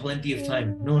 I've got plenty of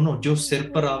time. No, jo sir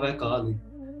par aave kaal.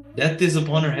 Death is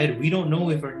upon our head. We don't know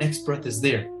if our next breath is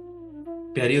there.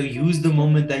 Pyareo, use the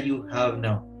moment that you have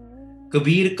now.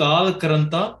 Kabir kaal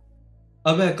karanta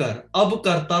aave kar, ab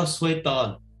karta soy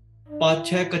taal.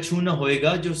 Pache kachu na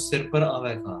hoega jo sir par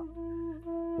aave kaal.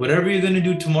 Whatever you're going to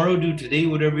do tomorrow, do today.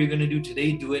 Whatever you're going to do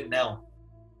today, do it now.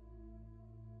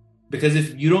 Because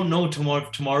if you don't know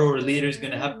tomorrow or later is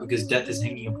going to happen, because death is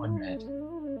hanging upon your head.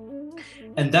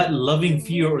 And that loving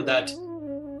fear or that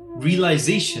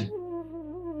realization,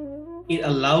 it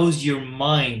allows your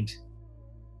mind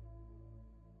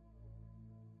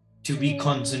to be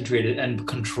concentrated and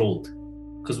controlled.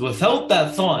 Because without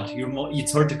that thought,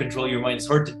 it's hard to control your mind. It's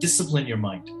hard to discipline your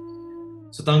mind.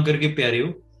 So, taan karke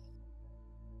pyareo,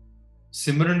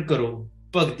 Simran karo,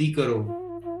 bhakti karo.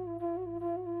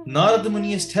 Narad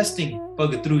Muni is testing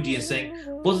Bhagat Dhru ji and saying,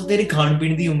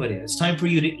 it's time for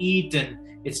you to eat and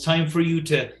it's time for you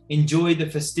to enjoy the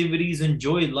festivities,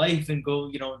 enjoy life and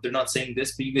go, they're not saying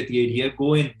this, but you get the idea.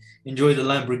 Go and enjoy the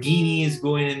Lamborghinis,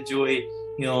 go and enjoy,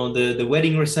 the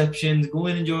wedding receptions, go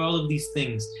and enjoy all of these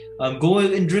things. Go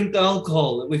and drink the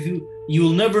alcohol.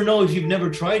 You'll never know if you've never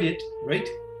tried it, right?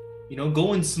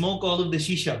 Go and smoke all of the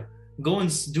shisha. Go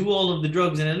and do all of the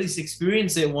drugs and at least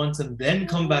experience it once and then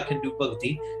come back and do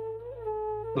bhakti.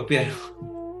 But if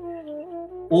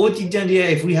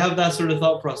we have that sort of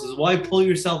thought process, why pull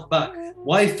yourself back?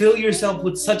 Why fill yourself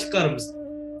with such karmas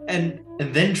and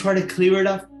then try to clear it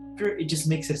after? It just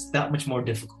makes it that much more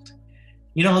difficult.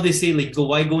 You know how they say,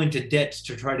 why go into debt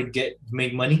to try to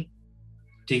make money?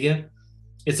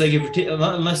 It's like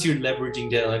unless you're leveraging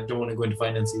debt, I don't want to go into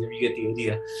finance either, you get the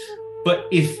idea. But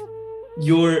if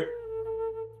you're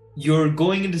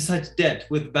going into such debt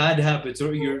with bad habits,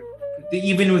 or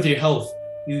even with your health,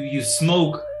 you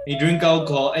smoke, you drink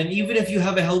alcohol, and even if you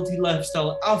have a healthy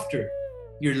lifestyle after,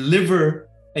 your liver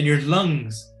and your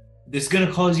lungs, this is going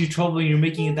to cause you trouble and you're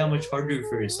making it that much harder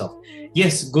for yourself.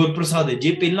 Yes, Gur Prasad,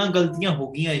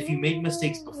 if you make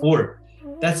mistakes before,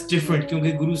 that's different.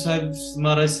 Because Guru Sahib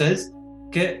Maharaj says,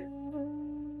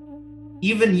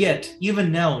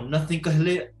 even now, nothing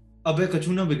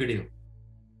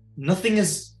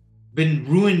has been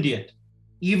ruined yet.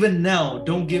 Even now,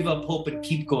 don't give up hope and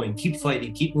keep going, keep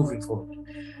fighting, keep moving forward.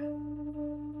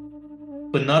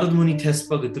 But Narad Muni tests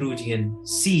Bhagat Dhru ji and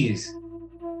sees,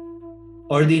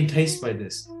 are they enticed by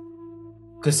this?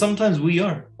 Because sometimes we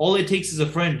are. All it takes is a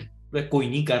friend. Like, koi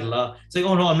nahi kar la. It's like,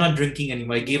 oh no, I'm not drinking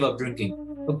anymore. I gave up drinking.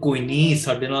 But koi nahi,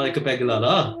 sadde naal ek peg la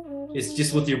la. It's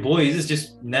just with your boys. It's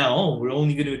just now. We're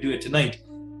only going to do it tonight.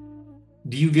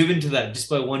 Do you give in to that just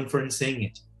by one friend saying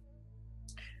it?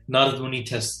 Narad Muni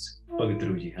tests Bhagat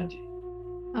Dhru ji. Hanji.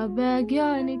 ਅਬੈ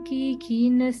ਗਿਆਨ ਕੀ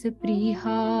ਖੀਨਸ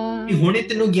ਪ੍ਰੀਹਾ ਹੁਣੇ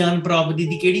ਤੈਨੂੰ ਗਿਆਨ ਪ੍ਰਾਪਤੀ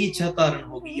ਦੀ ਕਿਹੜੀ ਇੱਛਾ ਧਾਰਨ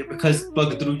ਹੋ ਗਈ ਹੈ? Because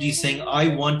Bhagat Dhru ji is saying, I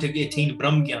want to attain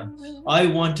Brahm Gyan. I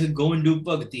want to go and do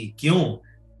Bhakti. ਕਿਉਂ?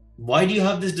 Why do you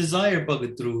have this desire,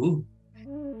 Bhagat Dhru?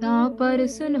 ਤਾਂ ਪਰ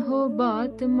ਸੁਨ ਹੋ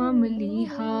ਬਾਤ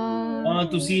ਮਮਲੀਹਾ ਹਾਂ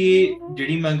ਤੁਸੀਂ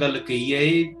ਜਿਹੜੀ ਮੈਂ ਗੱਲ ਕਹੀ ਹੈ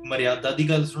ਇਹ ਮਰਿਆਦਾ ਦੀ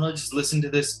ਗੱਲ ਸੁਣੋ. Just listen to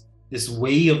this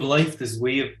way of life, this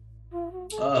way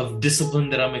of discipline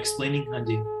that I'm explaining.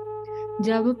 ਹਾਂਜੀ.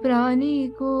 जब प्राणी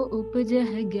को उपजह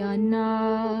ज्ञाना.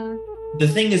 The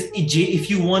thing is, if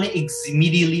you want it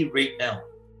immediately right now,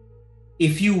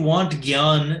 if you want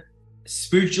gyan,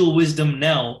 spiritual wisdom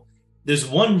now, there's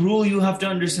one rule you have to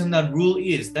understand. That rule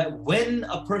is that when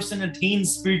a person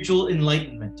attains spiritual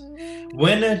enlightenment,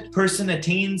 when a person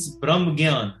attains Brahm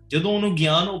Gyan, ਜਦੋਂ ਉਹਨੂੰ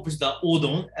ਗਿਆਨ ਉਪਜਦਾ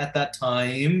ਉਦੋਂ at that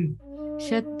time,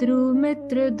 शत्रु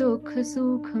मित्र दुख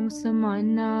सुखम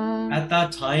समाना. At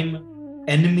that time,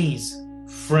 enemies,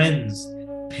 friends,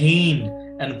 pain,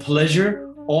 and pleasure,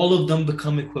 all of them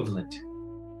become equivalent.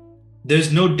 There's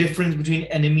no difference between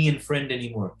enemy and friend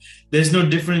anymore. There's no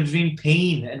difference between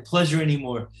pain and pleasure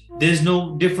anymore. There's no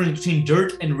difference between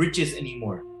dirt and riches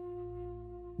anymore.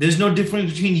 There's no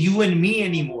difference between you and me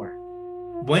anymore.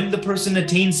 When the person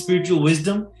attains spiritual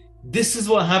wisdom, this is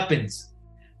what happens.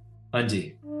 Anji.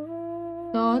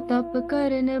 तो तप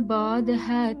करन बाद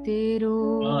है तेरो.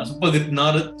 So Bhagat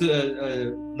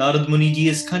Narad Muni ji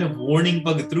is kind of warning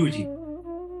Bhagat Dhru ji.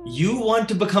 You want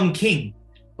to become king,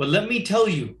 but let me tell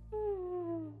you,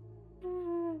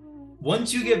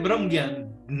 once you get Brahm Gyan,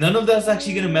 none of that's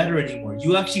actually going to matter anymore.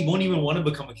 You actually won't even want to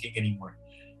become a king anymore.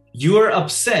 You are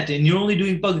upset and you're only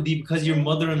doing Bhakti because your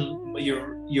mother and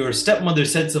your stepmother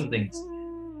said some things.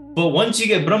 But once you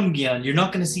get Brahm Gyan, you're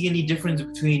not going to see any difference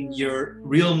between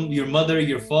your mother,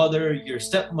 your father, your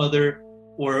stepmother,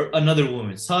 or another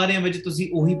woman. So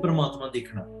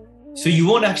you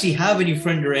won't actually have any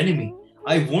friend or enemy.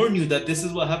 I warn you that this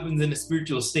is what happens in a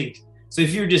spiritual state. So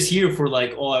if you're just here for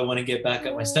like, oh, I want to get back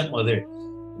at my stepmother,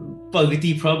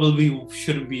 Bhakti probably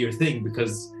shouldn't be your thing,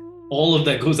 because all of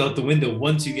that goes out the window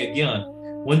once you get Gyan,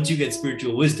 once you get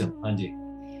spiritual wisdom. Hanji.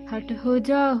 हट हो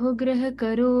जाओ ग्रह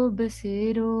करो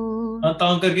बसेरो. ਹਾਂ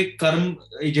ਤਾਂ ਕਰਕੇ ਕਰਮ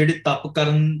ਜਿਹੜੇ ਤਪ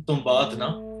ਕਰਨ ਤੋਂ ਬਾਅਦ ਨਾ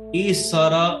ਇਹ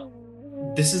ਸਾਰਾ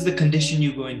this is the condition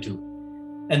you go into,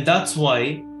 and that's why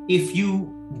if you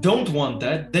don't want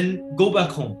that, then go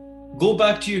back home, go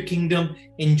back to your kingdom,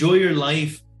 enjoy your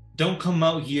life, don't come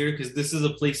out here because this is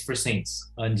a place for saints.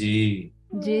 ਹਾਂਜੀ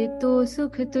ਜੇ ਤੋ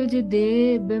ਸੁਖ ਤੁਝ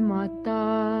ਦੇ ਬਿਮਾਤਾ.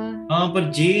 ਹਾਂ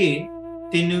ਪਰ ਜੇ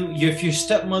if your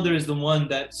stepmother is the one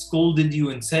that scolded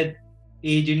you and said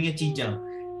ਇਹ ਜਿਹੜੀਆਂ ਚੀਜ਼ਾਂ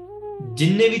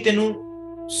ਜਿੰਨੇ ਵੀ ਤੈਨੂੰ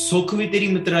ਸੁੱਖ ਵੀ ਤੇਰੀ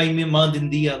ਮਿਤਰਾਈ ਮੇ ਮਾਂ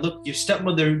ਦਿੰਦੀ ਆ. Look, your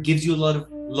stepmother gives you a lot of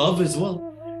love as well,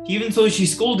 even though she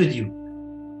scolded you.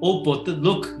 Oh but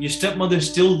look, your stepmother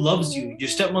still loves you.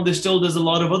 Your stepmother still does a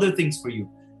lot of other things for you.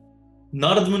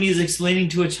 Narad Muni is explaining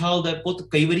to a child that ਪੁੱਤ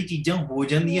ਕਈ ਵਾਰੀ ਚੀਜ਼ਾਂ ਹੋ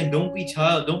ਜਾਂਦੀਆਂ. Don't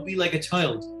be like a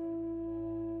child.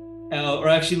 Or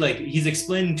actually, like, he's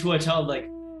explaining to a child like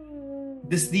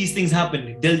these things happen.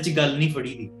 ਦਿਲ ਚ ਗੱਲ ਨਹੀਂ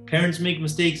ਫੜੀ ਦੀ. Parents make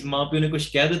mistakes. ਮਾਂ ਪਿਓ ਨੇ ਕੁਝ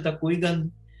ਕਹਿ ਦਿੱਤਾ, ਕੋਈ ਗੱਲ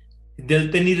ਨਹੀਂ, ਦਿਲ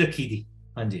ਤੇ ਨਹੀਂ ਰੱਖੀ ਦੀ.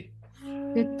 ਹਾਂਜੀ.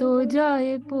 ਤੋ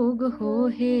ਜਾਏ ਭੋਗ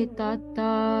ਹੋਏ ਤਾਤਾ.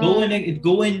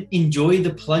 Go and enjoy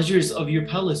the pleasures of your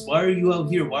palace. Why are you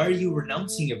out here? Why are you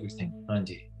renouncing everything?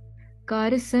 ਹਾਂਜੀ.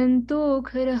 ਕਰ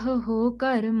ਸੰਤੋਖ ਰਹੋ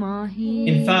ਕਰ ਮਾਹੀ.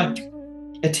 In fact,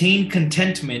 attain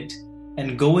contentment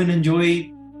and go and enjoy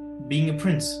being a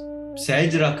prince.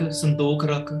 ਸਹਿਜ ਰੱਖ, ਸੰਤੋਖ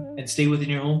ਰੱਖ, and stay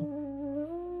within your home.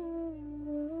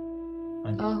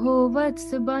 ਆਹੋ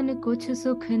ਵਤਸ ਬਨ ਕੁਛ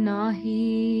ਸੁਖ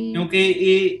ਨਾਹੀ. ਕਿਉਂਕਿ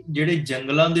ਇਹ ਜਿਹੜੇ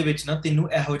ਜੰਗਲਾਂ ਦੇ ਵਿੱਚ ਨਾ ਤੈਨੂੰ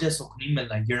ਇਹੋ ਜਿਹਾ ਸੁੱਖ ਨਹੀਂ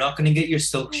ਮਿਲਣਾ. You're not going to get your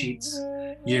silk sheets.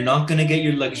 You're not going to get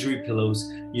your luxury pillows.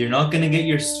 You're not going to get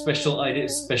your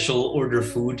special order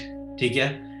food. ਠੀਕ ਹੈ?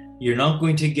 You're not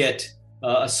going to get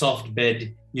a soft bed.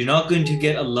 You're not going to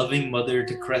get a loving mother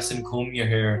to caress and comb your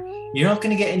hair. You're not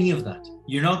going to get any of that.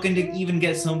 You're not going to even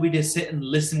get somebody to sit and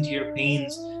listen to your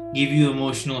pains, give you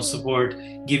emotional support,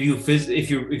 give you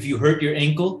if you hurt your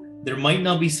ankle, there might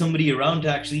not be somebody around to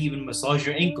actually even massage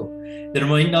your ankle. There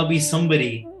might not be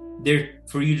somebody there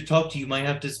for you to talk to. You might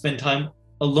have to spend time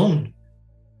alone.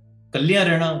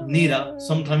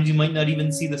 Sometimes you might not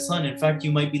even see the sun. In fact,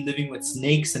 you might be living with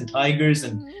snakes and tigers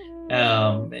and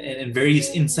various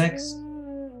insects.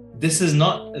 this is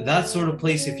not that sort of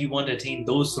place if you want to attain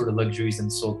those sort of luxuries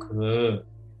and sukh.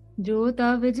 जो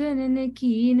तव जनन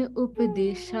कीन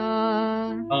उपदेशा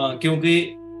क्योंकि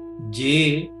जे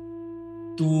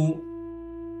तू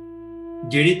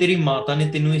ਜਿਹੜੀ ਤੇਰੀ ਮਾਤਾ ਨੇ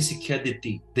ਤੈਨੂੰ ਇਹ ਸਿੱਖਿਆ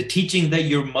ਦਿੱਤੀ, the teaching that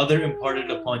your mother imparted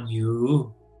upon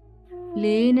you,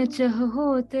 लेन चह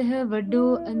होत है वड्डो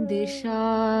अंदेशा,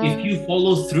 if you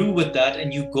follow through with that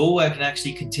and you go and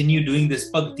actually continue doing this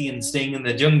bhakti and staying in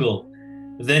the jungle,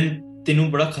 then ਤੈਨੂੰ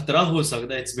ਬੜਾ ਖਤਰਾ ਹੋ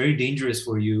ਸਕਦਾ, it's very dangerous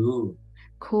for you.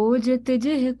 खोजत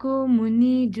जिह को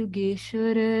मुनि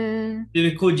जुगेश्वर ਤੇ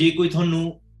ਵੇਖੋ ਜੇ ਕੋਈ ਤੁਹਾਨੂੰ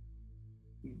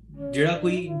ਜਿਹੜਾ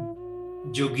ਕੋਈ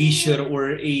yogeshwar or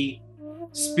a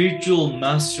spiritual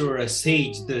master or a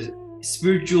sage, the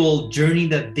spiritual journey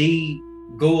that they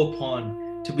go upon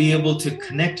to be able to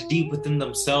connect deep within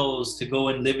themselves, to go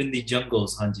and live in the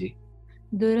jungles, Hanji.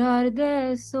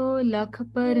 दुरारदय सो लख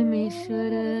परमेश्वर.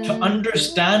 To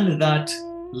understand that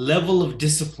level of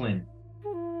discipline,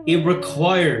 it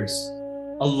requires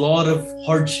a lot of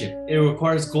hardship. It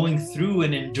requires going through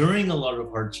and enduring a lot of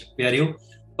hardship. Pyareo,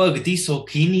 bhakti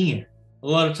sokhi nahi hai. A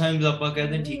lot of times aapa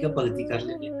kehte hain, theek hai, bhakti kar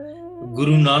lenge.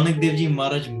 Guru Nanak Dev Ji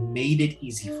Maharaj made it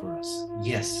easy for us.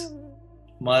 Yes.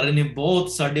 Maharaj ne bahut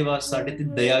sade vaste te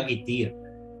daya ਕੀਤੀ ਹੈ.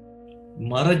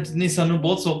 Maharaj ne sanu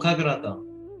bahut sokha karata.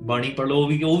 Bani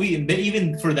padho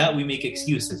even for that we make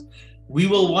excuses. We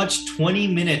will watch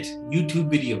 20-minute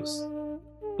YouTube videos,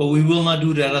 but we will not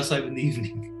do Rara Sahib in the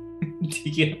evening.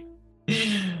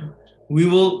 We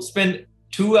will spend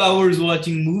 2 hours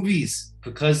watching movies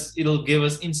because it'll give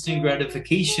us instant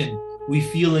gratification. We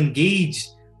feel engaged,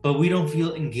 but we don't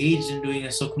feel engaged in doing a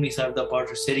Sukhmani Sahib da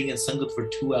Path or sitting in Sangat for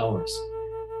 2 hours.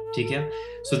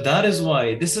 So that is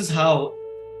why this is how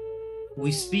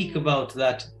we speak about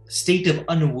that state of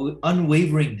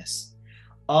unwaveringness.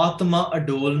 Atma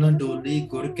adol na dole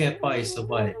gur ke pae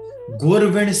sabaye. Gur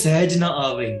vin sahaj na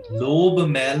aave, lob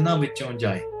mail na vichon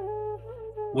jaye.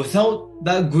 Without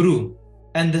that Guru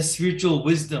and the spiritual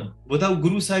wisdom, without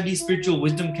Guru Sahib's spiritual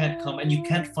wisdom can't come, and you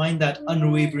can't find that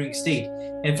unwavering state.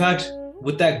 In fact,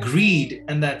 with that greed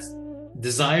and that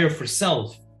desire for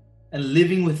self and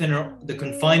living within the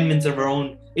confinements of our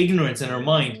own ignorance and our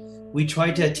mind, we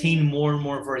try to attain more and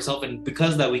more for ourselves, and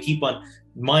because that we keep on,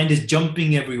 mind is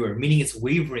jumping everywhere, meaning it's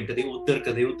wavering.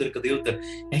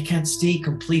 I can't stay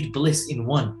complete bliss in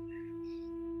one.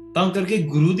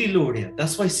 Guru di lod hai.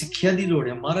 That's why Sikhya di lod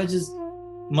hai. Maharaj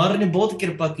ne bahut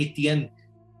kirpa kiti, and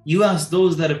you ask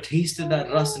those that have tasted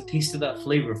that ras and tasted that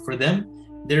flavor, for them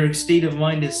their state of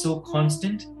mind is so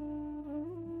constant.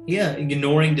 Yeah,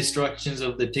 ignoring distractions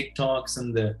of the TikToks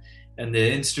and the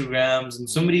Instagrams, and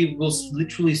somebody will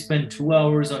literally spend 2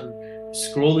 hours on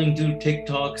scrolling through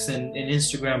TikToks and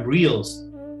Instagram reels,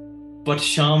 but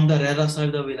sham da rehra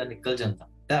sahib da vela nikal janda.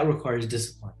 That requires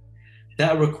discipline.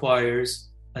 That requires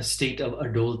a state of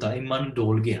adolta. Iman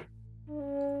dol gaya.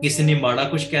 Kisi ne mada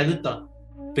kuch keh ditta,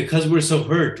 because we're so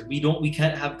hurt, we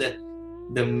can't have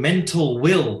the mental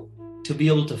will to be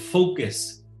able to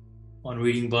focus on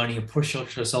reading Bani and push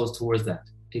ourselves towards that.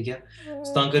 ठीक है,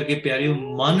 ਤਾਂ ਕਰਕੇ ਪਿਆਰਿਓ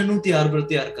ਮਨ ਨੂੰ ਤਿਆਰ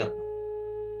ਕਰਨਾ.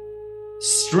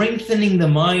 Strengthening the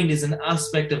mind is an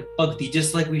aspect of bhakti,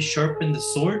 just like we sharpen the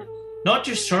sword. Not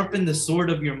just sharpen the sword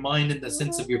of your mind in the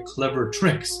sense of your clever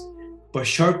tricks, but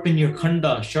sharpen your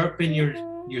khanda, sharpen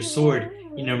your sword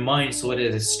in your mind so that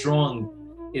it is strong,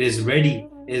 it is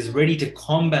ready to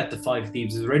combat the five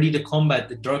thieves, is ready to combat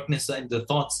the darkness and the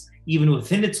thoughts even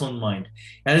within its own mind.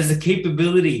 It has the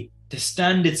capability to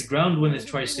stand its ground when it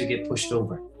tries to get pushed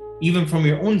over, even from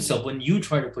your own self when you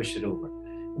try to push it over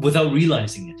without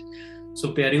realizing it.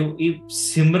 So pyareo, if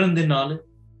simran de naal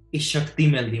is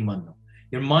shakti mildi manno.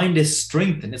 Your mind is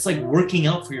strengthened. It's like working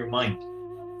out for your mind,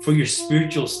 for your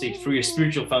spiritual state, for your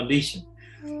spiritual foundation.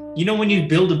 You know, when you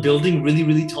build a building really,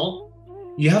 really tall,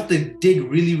 you have to dig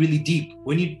really, really deep.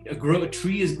 When a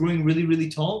tree is growing really, really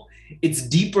tall, it's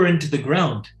deeper into the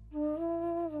ground.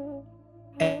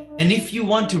 And if you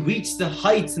want to reach the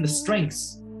heights and the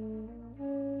strengths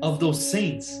of those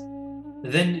saints,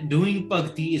 then doing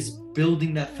bhakti is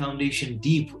building that foundation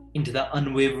deep into that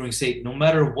unwavering state. No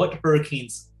matter what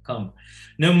hurricanes come,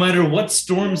 no matter what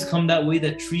storms come that way,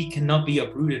 that tree cannot be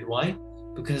uprooted. Why?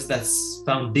 Because that's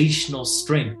foundational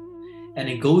strength. And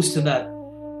it goes to that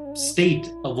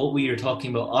state of what we are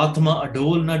talking about. Atma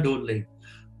adol na dole,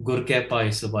 gur ke pae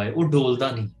sabaye. O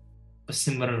dolda nahi, bas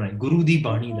simran hai, Guru di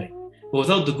bani lai.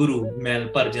 Without the Guru, mail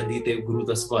par jandi te Guru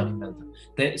da sabha nahi milda.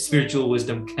 That spiritual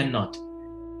wisdom cannot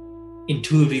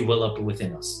intuitively well up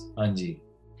within us. Anji.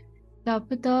 तप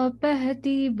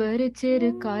पहती बर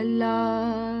चिर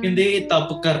काला. Kinde tap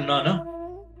karna na,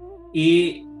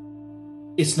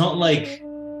 it's not like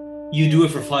you do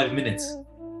it for 5 minutes.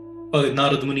 But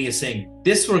Narad Muni is saying,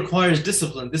 this requires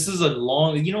discipline. This is a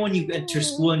long, when you enter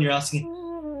school and you're asking,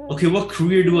 okay, what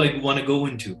career do I want to go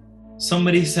into?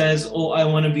 Somebody says, oh, I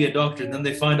want to be a doctor. And then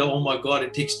they find out, oh my God,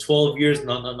 it takes 12 years.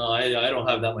 No, I don't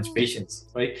have that much patience,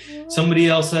 right? Somebody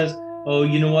else says, oh,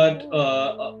 you know what?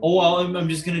 I'm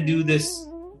just going to do this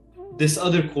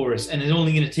other course, and it's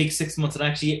only going to take 6 months. And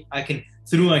actually,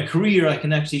 through my career, I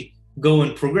can actually go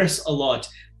and progress a lot.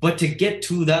 But to get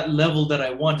to that level that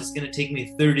I want, it's going to take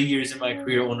me 30 years in my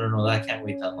career. Oh, no, I can't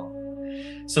wait that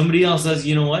long. Somebody else says,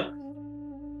 you know what?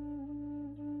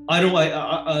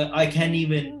 I can't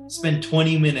even spend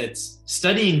 20 minutes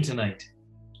studying tonight.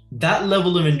 That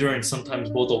level of endurance, sometimes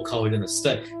both are covered in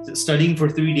studying for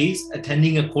 3 days,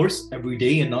 attending a course every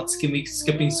day and not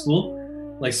skipping school.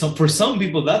 Like for some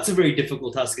people, that's a very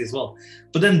difficult task as well.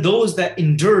 But then those that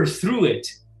endure through it,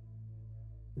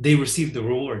 they receive the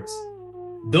rewards.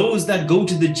 Those that go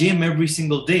to the gym every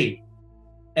single day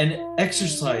and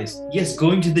exercise, yes,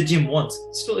 going to the gym once,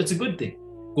 still it's a good thing.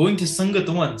 Going to Sangat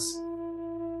once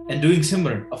and doing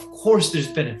Simran, of course there's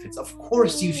benefits. Of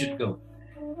course you should go.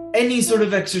 Any sort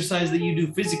of exercise that you do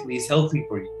physically is healthy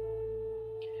for you.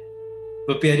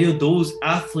 But Pyareo, those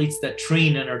athletes that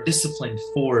train and are disciplined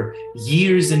for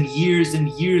years and years and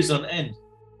years on end,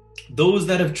 those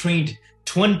that have trained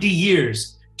 20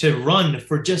 years to run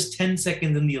for just 10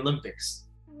 seconds in the Olympics,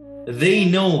 they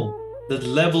know the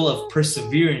level of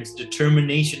perseverance,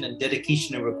 determination, and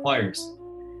dedication it requires.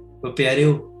 But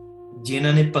Pyareo,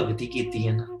 जिन्हां ने भगती कीती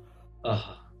है ना,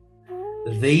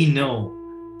 they know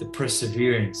the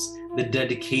perseverance, the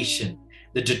dedication,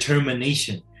 the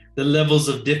determination, the levels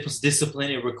of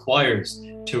discipline it requires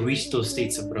to reach those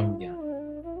states of Brahmagyan,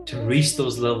 to reach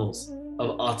those levels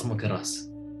of Atmakaras.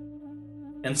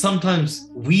 And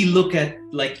sometimes we look at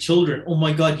like children, oh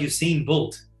my God, Usain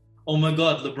Bolt. Oh my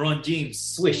God, LeBron James,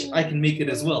 swish, I can make it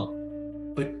as well.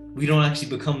 But we don't actually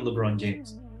become LeBron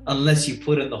James unless you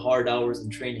put in the hard hours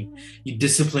and training. You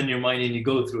discipline your mind and you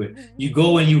go through it. You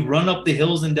go and you run up the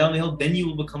hills and down the hill, then you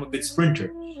will become a good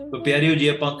sprinter. But Pyareo ji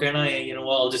apan karna hai,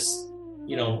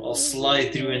 I'll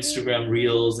slide through Instagram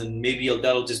reels and maybe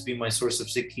that'll just be my source of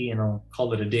sikhi and I'll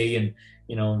call it a day and,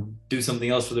 do something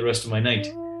else for the rest of my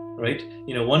night, right?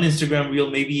 One Instagram reel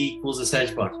maybe equals a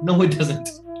Sajpat. No, it doesn't.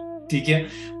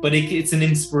 But it's an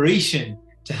inspiration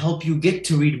to help you get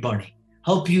to read Bani,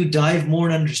 help you dive more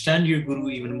and understand your Guru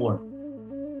even more.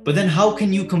 But then how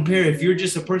can you compare if you're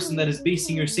just a person that is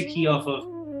basing your Sikhi off of,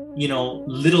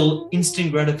 little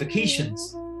instant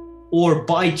gratifications, or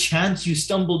by chance you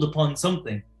stumbled upon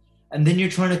something, and then you're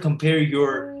trying to compare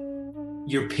your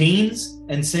pains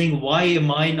and saying, why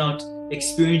am I not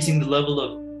experiencing the level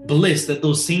of bliss that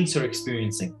those saints are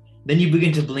experiencing? Then you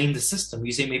begin to blame the system.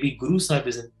 You say maybe Guru Sahib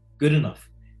isn't good enough.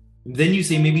 Then you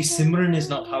say maybe Simran is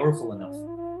not powerful enough.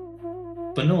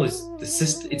 But no, it's the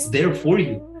system. It's there for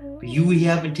you. But you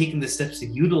haven't taken the steps to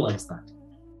utilize that.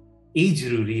 It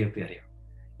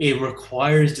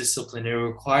requires discipline. It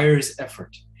requires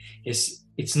effort.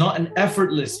 It's not an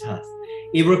effortless path.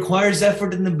 It requires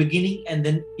effort in the beginning, and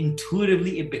then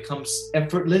intuitively it becomes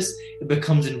effortless. It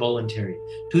becomes involuntary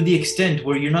to the extent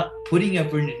where you're not putting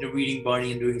effort into reading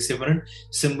Bani and doing Simran.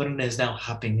 Simran is now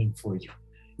happening for you.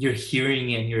 You're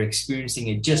hearing it and you're experiencing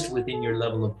it just within your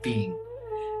level of being.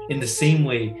 In the same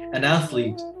way, an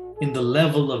athlete, in the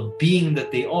level of being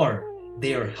that they are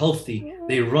healthy,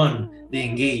 they run, they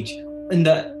engage. And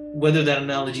that, whether that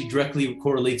analogy directly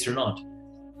correlates or not,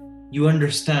 you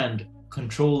understand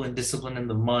control and discipline in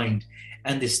the mind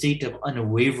and the state of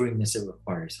unwaveringness it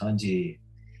requires. Hanji.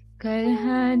 You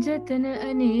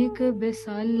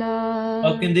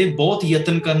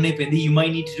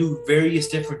might need to do various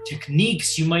different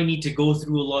techniques. You might need to go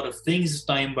through a lot of things.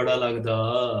 Time bada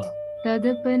lagda.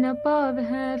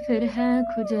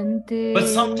 But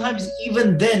sometimes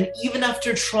even then, even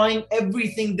after trying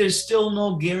everything, there's still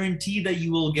no guarantee that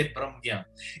you will get Brahmagyan.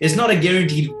 It's not a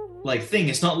guaranteed thing.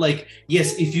 It's not like,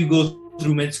 yes, if you go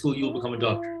through med school, you'll become a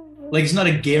doctor. Like, it's not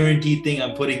a guaranteed thing.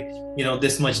 I'm putting,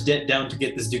 this much debt down to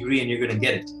get this degree and you're going to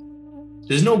get it.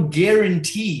 There's no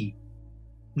guarantee.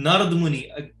 Narad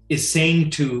Muni is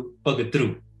saying to Bhagat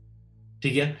Dhru.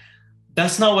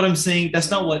 That's not what I'm saying.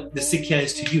 That's not what the Sikhya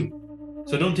is to you.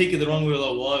 So don't take it the wrong way.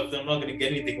 If I'm not going to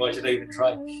get anything, why should I even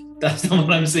try? That's not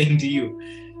what I'm saying to you.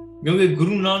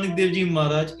 Guru Nanak Dev Ji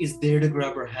Maharaj is there to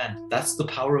grab our hand. That's the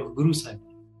power of Guru Sahib.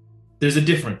 There's a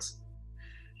difference.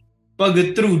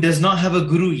 Bhagat Dhru does not have a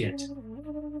guru yet.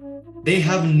 They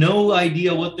have no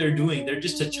idea what they're doing. They're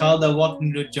just a child that walked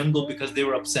into a jungle because they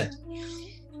were upset.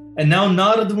 And now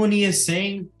Narad Muni is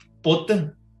saying,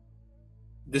 Pota,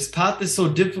 this path is so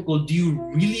difficult. Do you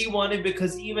really want it?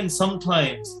 Because even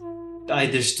sometimes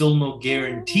there's still no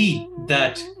guarantee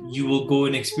that you will go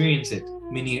and experience it.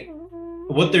 Meaning,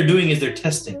 what they're doing is they're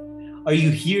testing. Are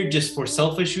you here just for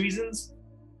selfish reasons,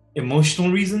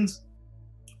 emotional reasons?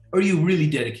 Or are you really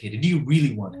dedicated? Do you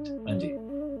really want it? Anji?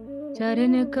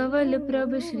 Charan kaval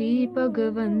prabh Shri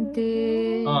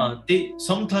Bhagavante.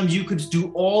 Sometimes you could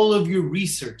do all of your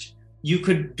research. You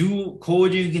could do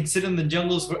code, you can sit in the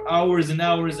jungles for hours and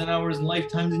hours and hours and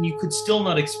lifetimes, and you could still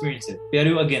not experience it.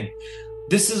 Again,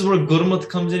 this is where Gurmat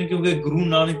comes in, because Guru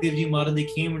Nanak Dev Ji Maharaj, they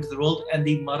came into the world and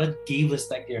the Maharaj gave us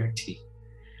that guarantee.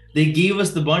 They gave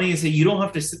us the Bani and said, you don't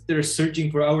have to sit there searching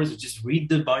for hours, just read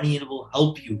the Bani and it will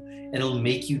help you and it'll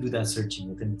make you do that searching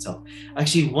within itself.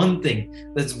 Actually, one thing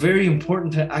that's very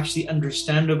important to actually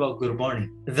understand about Gurbani,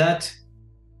 that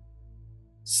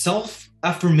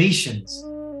self-affirmations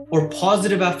or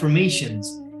positive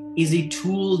affirmations is a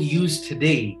tool used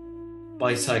today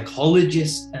by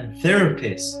psychologists and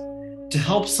therapists to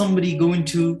help somebody go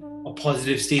into a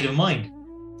positive state of mind.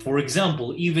 For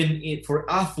example, even for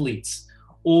athletes,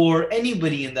 or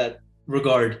anybody in that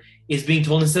regard, is being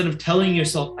told, instead of telling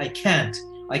yourself, I can't,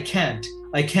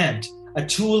 a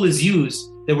tool is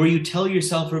used that where you tell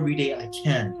yourself every day, I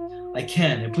can.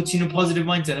 It puts you in a positive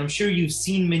mindset. I'm sure you've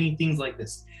seen many things like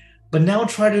this. But now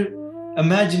try to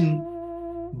imagine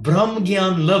Brahm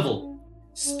Gyan level,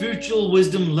 spiritual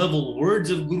wisdom level, words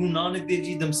of Guru Nanak Dev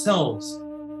Ji themselves.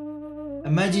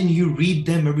 Imagine you read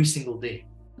them every single day.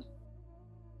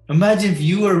 Imagine if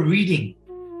you are reading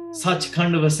Sach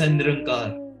Khandava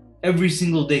Nirankar every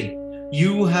single day.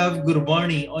 You have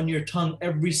Gurbani on your tongue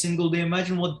every single day.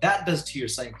 Imagine what that does to your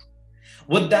psyche.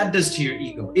 What that does to your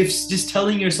ego. If just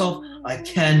telling yourself, I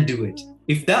can do it.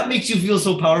 If that makes you feel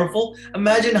so powerful,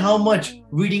 imagine how much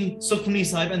reading Sukhmani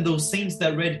Sahib and those saints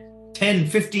that read 10,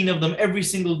 15 of them every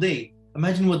single day.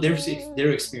 Imagine what they're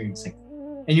experiencing.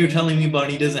 And you're telling me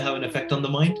Bani doesn't have an effect on the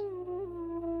mind?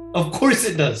 Of course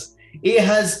it does. It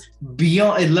has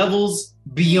levels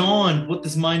beyond what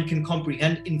this mind can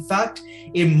comprehend. In fact,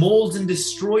 it molds and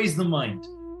destroys the mind.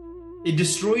 It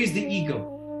destroys the ego.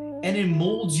 And it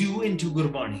molds you into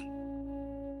Gurbani.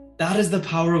 That is the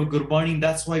power of Gurbani.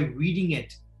 That's why reading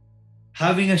it,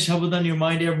 having a Shabad on your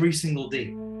mind every single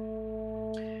day,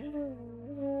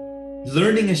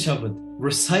 learning a Shabad,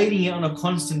 reciting it on a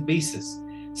constant basis,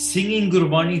 singing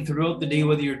Gurbani throughout the day,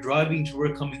 whether you're driving to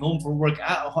work, coming home from work,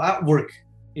 at work,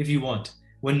 if you want,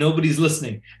 when nobody's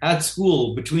listening, at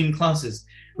school, between classes.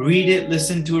 Read it,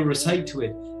 listen to it, recite to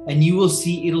it, and you will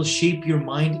see it'll shape your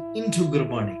mind into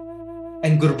Gurbani.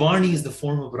 And Gurbani is the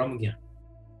form of Brahmagyan.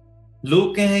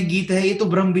 Log kahe hain, Geet hai, ye to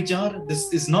Brahm Vichar.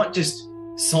 This is not just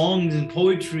songs and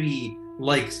poetry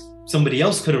like somebody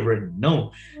else could have written.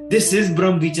 No, this is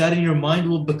Brahm Vichar, and your mind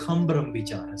will become Brahm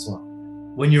Vichar as well.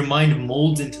 When your mind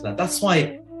molds into that. That's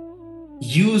why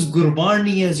use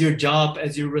Gurbani as your job,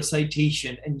 as your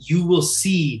recitation, and you will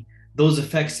see those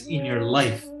effects in your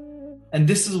life. And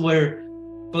this is where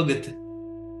Bhagat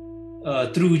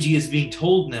Dhru ji is being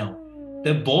told now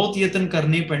that bahut yatan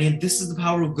karne padne. This is the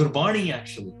power of Gurbani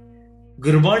actually.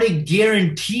 Gurbani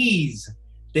guarantees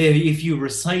that if you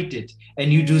recite it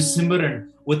and you do Simran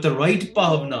with the right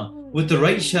bhavna, with the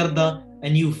right Sharda,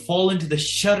 and you fall into the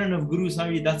Sharan of Guru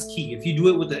Sahib, that's key. If you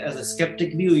do it as a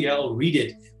skeptic view, yeah, I'll read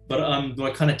it, but I'm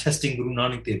kind of testing Guru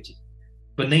Nanak Dev Ji.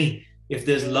 But nahin, if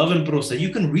there's love and prosa, you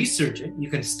can research it, you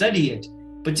can study it,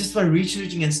 but just by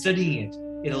researching and studying it,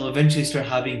 it'll eventually start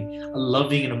having a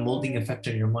loving and a molding effect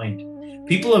on your mind.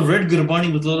 People have read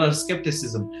Gurbani with a lot of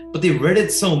skepticism, but they read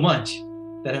it so much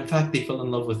that in fact they fell in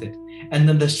love with it. And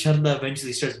then the Sharda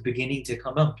eventually starts beginning to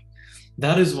come out.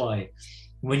 That is why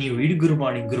when you read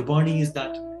Gurbani, Gurbani is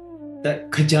that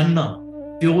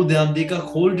khajana, pyo dadde ka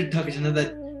khol dittha khajana,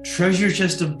 that treasure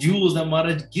chest of jewels that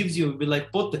Maharaj gives you. It'll be like,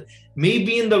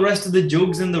 maybe in the rest of the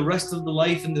jugs and the rest of the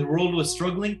life and the world was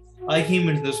struggling, I came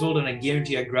into this world and I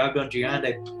guarantee I grabbed onto your hand,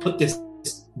 I put this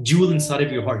jewel inside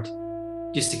of your heart.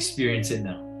 Just experience it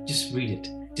now. Just read it.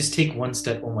 Just take one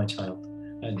step, oh my child.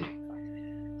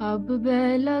 अब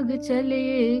बैलग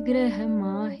चले ग्रह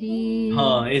माही.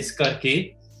 हाँ, इस करके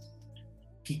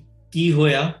की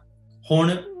होया हुण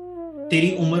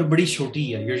तेरी उम्र बड़ी छोटी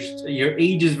है. Your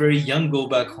age is very young. Go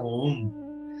back home.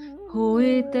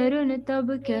 होए तरुण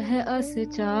तब कह अस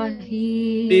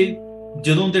चाही. ते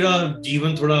ਜਦੋਂ तेरा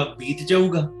जीवन थोड़ा बीत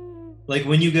जाऊगा, like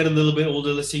when you get a little bit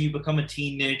older, let's say you become a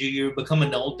teenager, you become an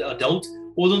adult,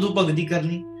 ਉਦੋਂ ਤੂੰ ਭਗਤੀ ਕਰ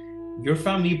ਲਈ. Your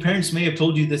family, parents may have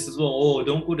told you this as well. Oh,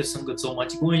 don't go to Sangat so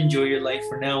much. Go enjoy your life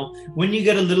for now. When you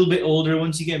get a little bit older,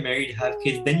 once you get married, have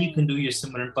kids, then you can do your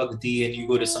Simran Bhagati and you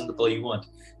go to Sangat all you want.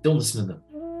 Don't listen to them.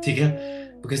 ठीक है?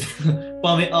 Because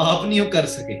ਭਾਵੇਂ ਆਪ ਨਹੀਂ ਉਹ ਕਰ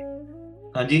ਸਕੇ.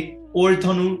 ਹਾਂਜੀ, ਔਰ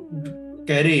ਤੁਹਾਨੂੰ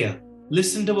ਕਹਿ ਰਹੇ ਆ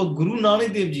Listen to what Guru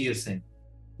Nanak Dev Ji is saying.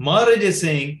 Maharaj is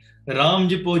saying, Ram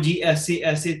Japo Ji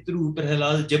aise Dhru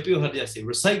Prahlad Japyo har jaise.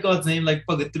 Recite God's name like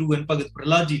Bhagat Dhru and Bhagat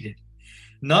Prahlad Ji did.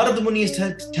 Narad Muni is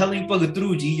telling Bhagat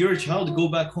Dhru Ji, you're a child, go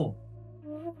back home.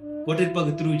 What did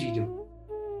Bhagat Dhru Ji do?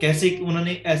 Kaise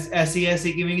unhone aise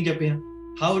kivein japya?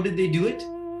 How did they do it?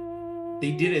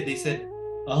 They did it. They said,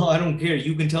 oh, I don't care.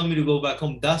 You can tell me to go back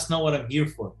home. That's not what I'm here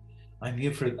for. I'm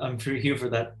here for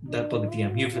that bhakti.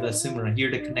 I'm here for that simran. I'm here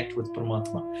to connect with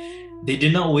Paramatma. They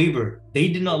did not waver. They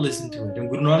did not listen to it. And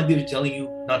Guru Nanak Dev is telling you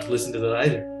not to listen to that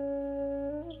either.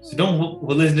 So don't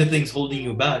listen to things holding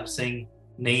you back, saying,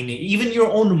 nay. Even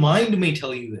your own mind may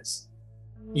tell you this.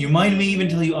 Your mind may even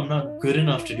tell you, I'm not good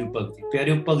enough to do bhakti.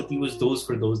 Pyareo, bhakti was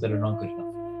for those that are not good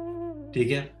enough.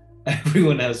 Take it?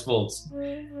 Everyone has faults.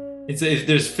 It's if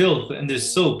there's filth and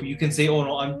there's soap, you can say, oh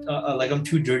no, I'm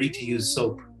too dirty to use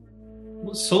soap.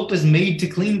 Well, soap is made to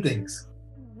clean things.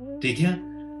 Take it?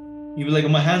 You'd be like, oh,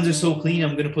 my hands are so clean,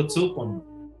 I'm going to put soap on them.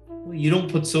 Well, you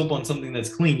don't put soap on something that's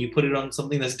clean, you put it on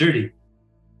something that's dirty.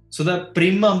 So that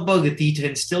prema bhagati to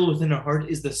instill within our heart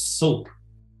is the soap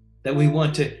that we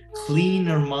want to clean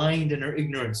our mind and our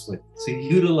ignorance with. So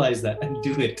utilize that and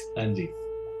do it, Anji.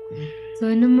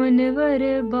 ਸੁਨ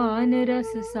ਮੁਨਵਰ ਬਾਨ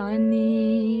ਰਸ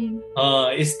ਸਾਨੀ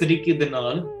ਇਸ ਤਰੀਕੇ ਦੇ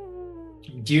ਨਾਲ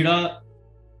ਜਿਹੜਾ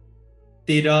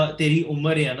ਤੇਰੀ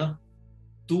ਉਮਰ ਹੈ ਨਾ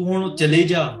ਤੂੰ ਹੁਣ ਚਲੇ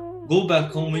ਜਾ go back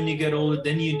home when you get older,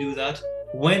 then you do that.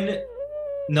 When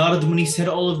Narad Muni said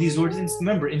all of these words, and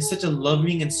remember, in such a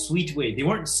loving and sweet way, they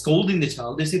weren't scolding the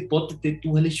child, they said,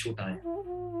 tu hale chota hai.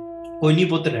 Koi nahi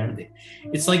putt rehne de.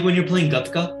 It's like when you're playing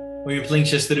Gatka, when you're playing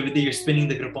Shastra Vidya, you're spinning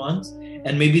the kripans,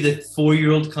 and maybe the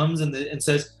 4-year-old comes and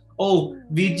says, oh,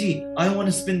 Virji, I want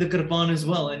to spin the kripan as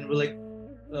well. And we're like,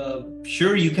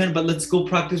 sure, you can, but let's go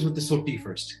practice with the soti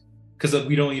first. Because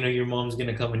we don't, your mom's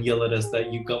going to come and yell at us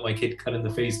that you got my kid cut in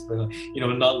the face,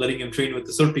 not letting him train with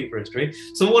the surti first, right?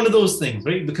 So one of those things,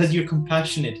 right? Because you're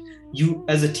compassionate. You,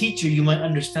 as a teacher, you might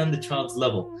understand the child's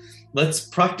level. Let's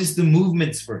practice the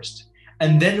movements first.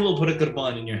 And then we'll put a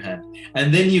kirpan in your hand.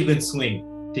 And then you can swing.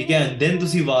 And then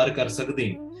tusi waar kar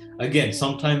sakde. Again,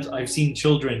 sometimes I've seen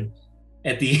children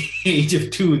at the age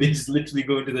of 2, they just literally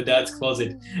go into the dad's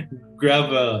closet, grab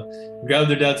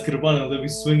their dad's kirpan, and they'll be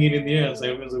swinging in the air. So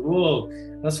everyone's like, whoa,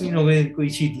 that's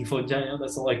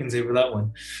that's all I can say for that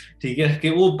one.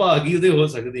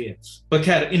 But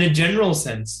in a general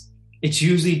sense, it's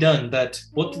usually done that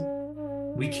what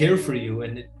we care for you,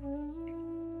 and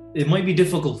it might be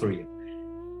difficult for you.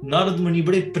 Narad Muni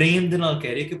bade prem de naal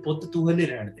keh rahe ki putt tu hale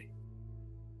rehn de.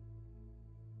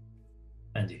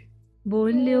 Anji.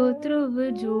 बोल्यो ध्रुव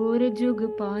जोर जुग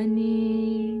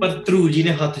पानी पर ध्रुव जी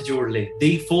ने हाथ जोड़ ले.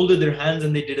 They folded their hands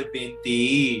and they did a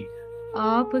benti.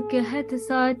 आप कहत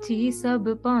साची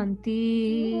सब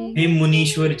पांति. Hey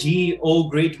Munishwar ji, oh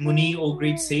great Muni, oh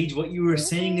great sage, what you were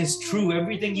saying is true.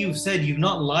 Everything you've said, you've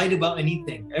not lied about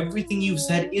anything. Everything you've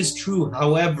said is true.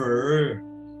 However,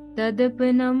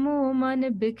 तदपन मोह मन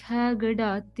बिखै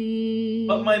गड़ाती.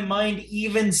 But my mind,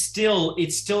 even still,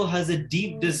 it still has a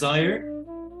deep desire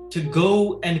to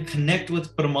go and connect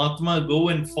with Paramatma, go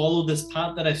and follow this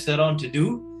path that I've set on to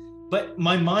do. But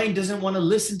my mind doesn't want to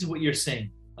listen to what you're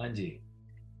saying, Anji.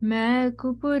 मैं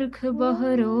कुपुरख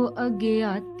बहरो आगे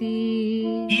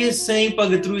आती. He is saying,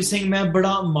 Bhagat Dhru is saying, मैं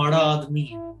बड़ा माड़ा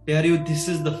आदमी. Pyareo, this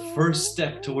is the first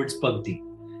step towards bhakti,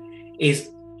 is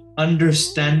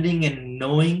understanding and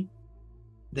knowing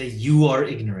that you are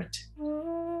ignorant.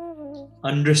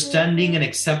 Understanding and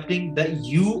accepting that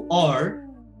you are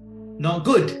not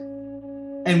good.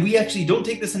 And we actually don't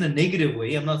take this in a negative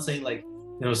way. I'm not saying like,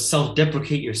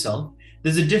 self-deprecate yourself.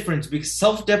 There's a difference, because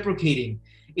self-deprecating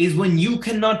is when you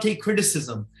cannot take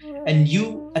criticism and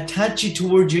you attach it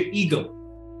towards your ego.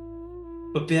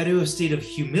 But Pyareo, a state of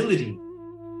humility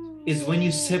is when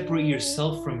you separate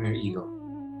yourself from your ego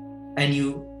and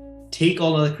you take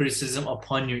all of the criticism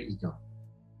upon your ego.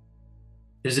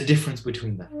 There's a difference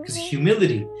between that. Because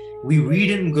humility, we read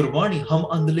in Gurbani, Hum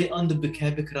andle and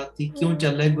bikhe bikrati, kyon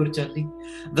challe gur challi,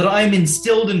 that I'm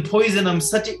instilled in poison. I'm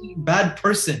such a bad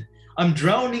person. I'm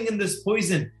drowning in this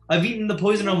poison. I've eaten the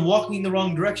poison. I'm walking in the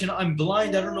wrong direction. I'm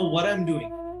blind. I don't know what I'm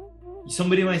doing.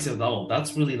 Somebody might say, oh,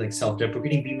 that's really like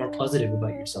self-deprecating. Be more positive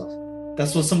about yourself.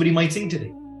 That's what somebody might sing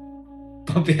today.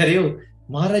 But Pyareo,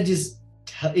 Maharaj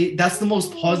that's the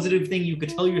most positive thing you could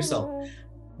tell yourself.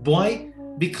 Why?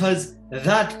 Because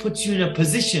that puts you in a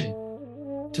position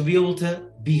to be able to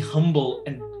be humble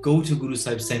and go to Guru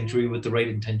Sahib's sanctuary with the right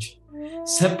intention.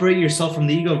 Separate yourself from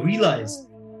the ego. Realize,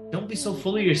 don't be so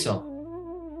full of yourself.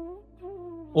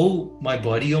 Oh, my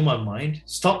body, oh, my mind.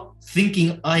 Stop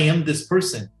thinking I am this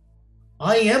person.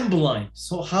 I am blind.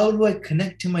 So how do I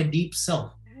connect to my deep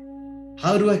self?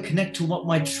 How do I connect to what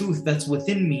my truth that's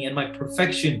within me and my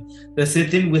perfection that's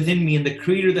within me and the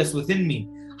creator that's within me?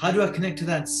 How do I connect to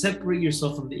that? Separate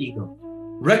yourself from the ego.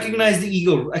 Recognize the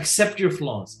ego. Accept your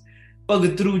flaws.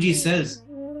 Bhagat Dhru ji says,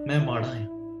 "Main maada hai.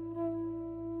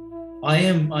 I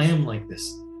am like this.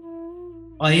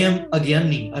 I am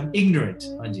agyani. I'm ignorant."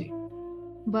 Anji.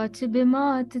 बच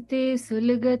बिमात ते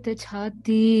सुलगत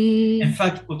छाती. In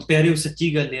fact, प्यारे सच्ची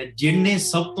गल है, जिन्ने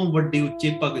सब तो बड़े उच्चे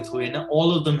भगत हुए ना,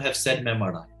 all of them have said मैं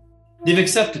माड़ा. They've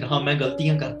accepted, हाँ मैं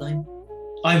गलतियां करता हूं.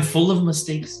 I'm full of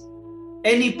mistakes.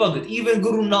 Any Bhagat, even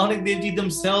Guru Nanak Dev Ji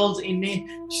themselves, inne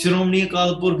Shramani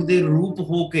Akal Purkh de roop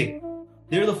hoke,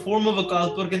 they're the form of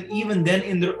Akal Purkh, and even then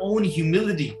in their own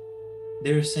humility,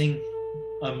 they're saying,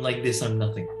 I'm like this, I'm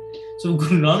nothing. So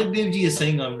Guru Nanak Dev Ji is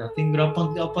saying, I'm nothing, but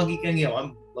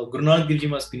Guru Nanak Dev Ji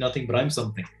must be nothing, but I'm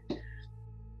something.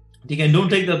 Again, don't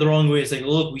take that the wrong way, saying,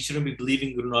 look, we shouldn't be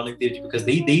believing Guru Nanak Dev Ji because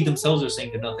they themselves are saying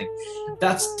they're nothing.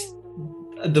 That's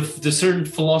the certain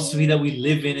philosophy that we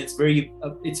live in. It's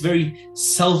very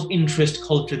self-interest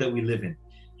culture that we live in.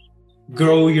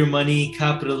 Grow your money,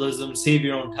 capitalism, save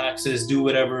your own taxes, do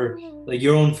whatever, like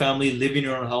your own family, live in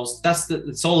your own house.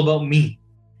 It's all about me.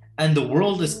 And the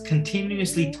world has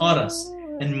continuously taught us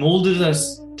and molded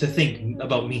us to think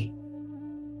about me.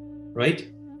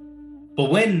 Right?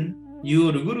 But when you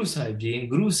go to Guru Sahib Ji, and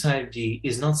Guru Sahib Ji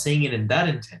is not saying it in that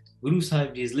intent. Guru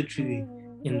Sahib Ji is literally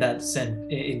in that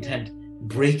intent,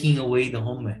 breaking away the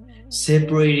home,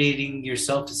 separating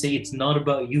yourself to say it's not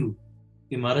about you.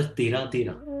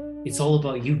 It's all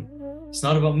about you. It's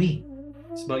not about me.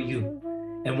 It's about you.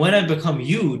 And when I become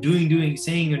you, doing,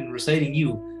 saying and reciting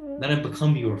you, then I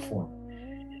become your form.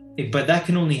 But that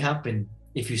can only happen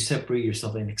if you separate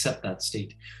yourself and accept that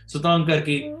state. So taan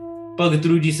karke, Bhagat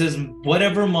Dhru Ji says,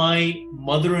 whatever my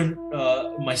mother and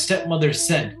my stepmother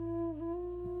said,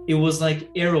 it was like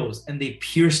arrows and they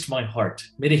pierced my heart.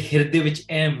 Mere hirde vich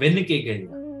aim vin ke gaye.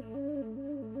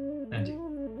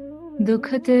 Dukh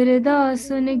tere da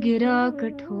sun gira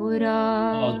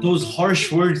kathora. Those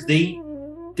harsh words, they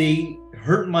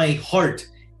hurt my heart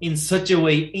in such a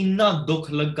way. Inna dukh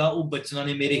lagga u bachna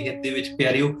ne mere hirde vich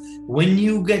pyareo. When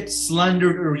you get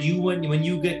slandered or when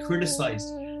you get criticized,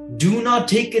 do not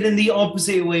take it in the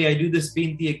opposite way. I do this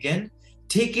binti again.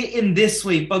 Take it in this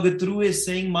way. Bhagat Dhru is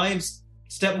saying, my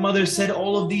stepmother said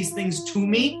all of these things to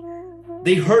me.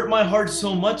 They hurt my heart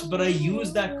so much, but I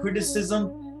used that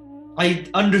criticism. I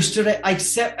understood it. I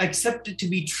accept it to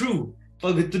be true.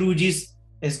 Bhagat Dhru Ji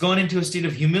has gone into a state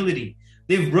of humility.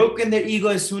 They've broken their ego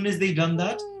as soon as they've done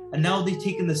that. And now they've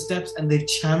taken the steps and they've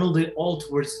channeled it all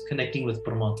towards connecting with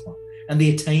Paramatma. And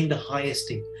they attained the highest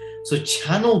state. So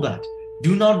channel that.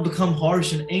 Do not become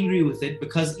harsh and angry with it,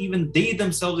 because even they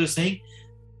themselves are saying,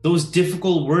 those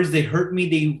difficult words, they hurt me,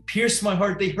 they pierce my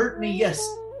heart, they hurt me, yes.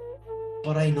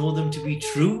 But I know them to be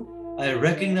true. I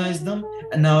recognize them,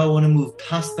 and now I want to move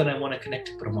past that. I want to connect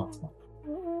to Paramatma.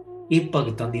 Ye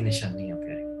bhagatan di nishani hai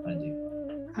pyare. Hanji.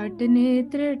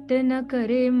 Hatne trit na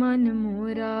kare man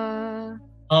mora.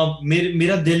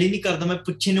 Mera dil hi nahi karda, main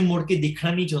piche nu mud ke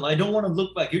dikhna nahi chahta. I don't want to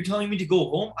look back. You're telling me to go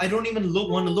home. I don't even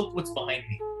want to look what's behind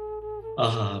me.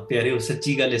 प्यारे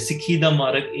सच्ची गल है, सिक्खी दा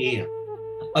मार्ग ए है,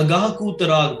 अगाह कू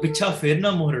तराग पिछा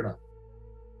फेरना मोहरड़ा,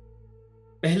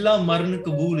 पहला मरण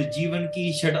कबूल जीवन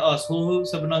की छड़ आस हो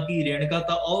सबना की रेणका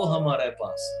ता आओ हमारे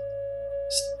पास.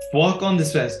 Walk on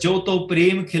this path. जो तो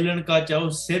प्रेम खिलन का चाहो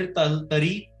सिर तल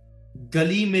तरी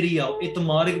गली मेरी आओ इत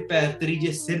मार्ग पैर तरी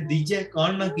जे सिर दीजे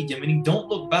कारणा की जमीनी. Don't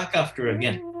look back after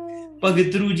again.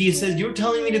 Bhagat Dhru Ji says, you're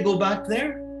telling me to go back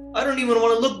there? I don't even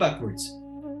want to look backwards.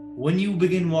 When you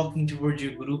begin walking towards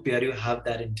your Guru, pyare, you have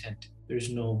that intent. There's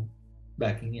no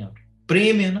backing out.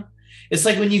 Prem hai na? It's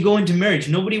like when you go into marriage.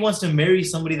 Nobody wants to marry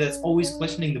somebody that's always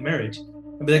questioning the marriage.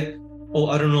 And be like, oh,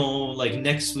 I don't know, like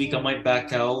next week I might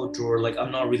back out, or like I'm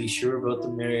not really sure about the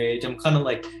marriage. I'm kind of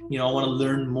like, I want to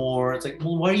learn more. It's like,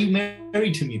 well, why are you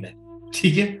married to me then?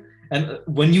 And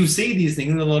when you say these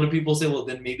things, a lot of people say, well,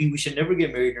 then maybe we should never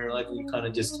get married in our life. We kind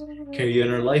of just carry on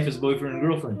our life as boyfriend and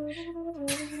girlfriend.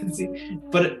 See,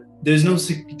 but there's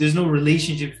no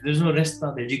relationship, there's no rest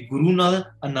there. Je Guru naal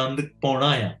anand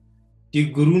pauna hai, je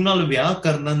Guru naal vyah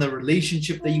karna, the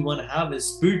relationship that you want to have is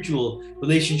spiritual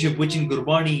relationship, which in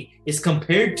Gurbani is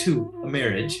compared to a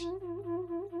marriage.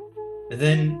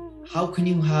 Then how can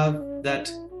you have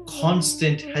that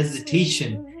constant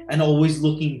hesitation and always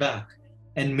looking back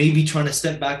and maybe trying to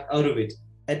step back out of it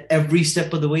at every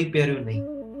step of the way? Pyaro nahi.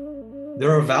 There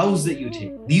are vows that you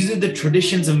take. These are the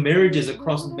traditions of marriages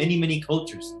across many, many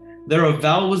cultures. There are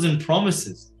vows and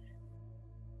promises.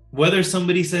 Whether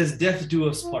somebody says death do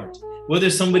us part, whether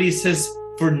somebody says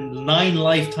for 9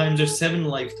 lifetimes or 7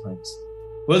 lifetimes,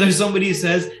 Whether somebody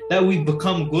says that we've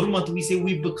become Gurmat, we say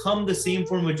we've become the same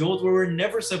form of Jyot where we're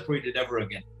never separated ever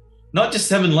again. Not just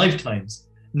 7 lifetimes,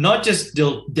 not just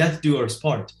till death do us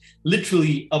part.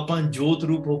 Literally, upon Jyot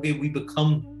Roop Hoke, we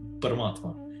become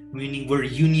Paramatma, meaning we're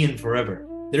union forever.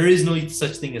 There is no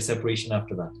such thing as separation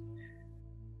after that.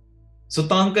 So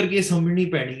ਤਾਂ ਕਰਕੇ ਸਮਝਣੀ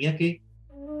ਪੈਣੀ ਹੈ ਕਿ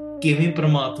ਕਿਵੇਂ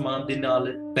ਪਰਮਾਤਮਾ ਦੇ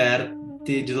ਨਾਲ ਪੈਰ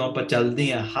ਤੇ ਜਦੋਂ ਆਪਾਂ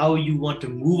ਚੱਲਦੇ ਆ, how you want to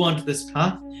move on to this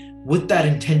path with that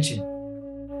intention.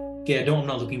 Okay, I'm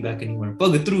not looking back anywhere.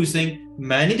 Bhagat Dhru is saying,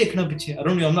 मैं नहीं देखना पीछे. I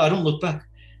don't look back.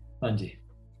 हाँ जी.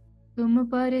 तुम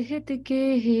पर हित के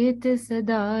हेत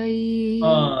सदाई.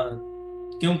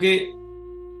 क्योंकि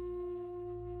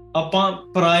ਆਪਾਂ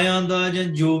ਪਰਾਇਆਂ ਦਾ ਜਾਂ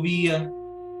ਜੋ ਵੀ ਆ,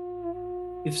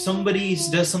 if somebody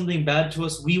does something bad to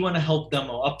us, we want to help them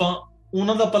out. ਆਪਾਂ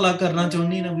ਉਹਨਾਂ ਦਾ ਭਲਾ ਕਰਨਾ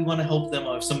ਚਾਹੁੰਦੇ ਨਾ, we want to help them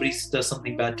out if somebody does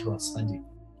something bad to us. हाँ जी.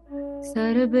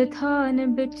 ਸਰਬ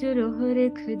ਥਾਨ ਵਿੱਚ ਰੋਹ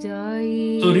ਰਖ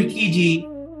ਜਾਈ. So Ricky ji,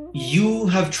 you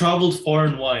have traveled far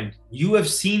and wide. You have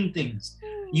seen things.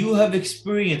 You have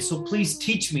experienced. So please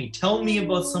teach me. Tell me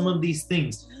about some of these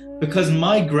things. Because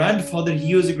my grandfather,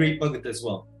 he was a great Bhagat as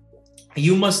well.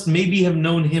 You must maybe have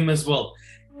known him as well.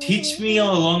 Teach me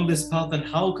along this path and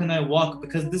how can I walk?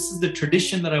 Because this is the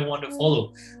tradition that I want to follow.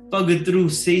 Bhagat Dhru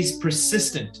says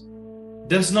persistent.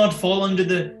 Does not fall under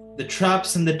the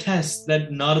traps and the tests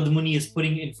that Narad Muni is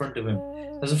putting in front of him.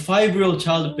 As a 5-year-old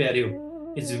child of Pyaryo,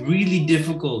 it's really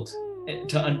difficult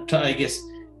to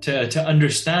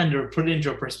understand or put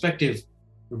into perspective.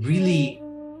 Really,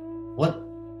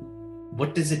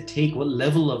 what does it take? What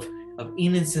level of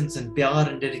innocence and pyar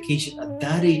and dedication at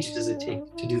that age does it take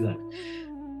to do that?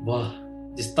 Wow,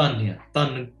 just tan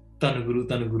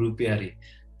guru pyare,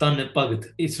 tan Bhagat.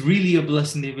 It's really a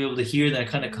blessing to be able to hear that,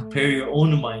 kind of compare your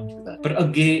own mind to that. But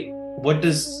again,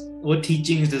 what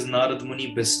teachings does Narad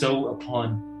Muni bestow upon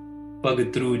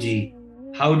Bhagat Dhru ji?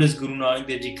 How does Guru Nanak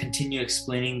Dev ji continue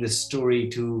explaining this story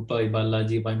to Bhai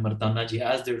Balaji, Bhai Mardana ji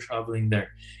as they're traveling there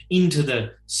into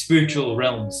the spiritual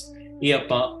realms? Ye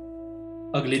aapa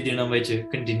agle dina vich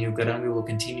continue karange. We'll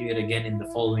continue it again in the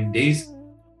following days.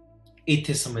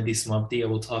 Ithe samadhi samapti. I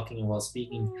will talking while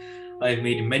speaking. I have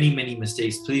made many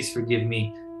mistakes. Please forgive me.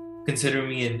 Consider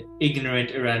me an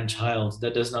ignorant Iran child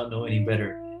that does not know any better.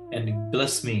 And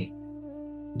bless me.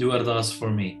 Do ardas for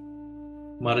me.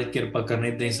 Maharaj ਕਿਰਪਾ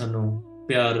ਕਰਨੇ ਦੇ ਸਾਨੂੰ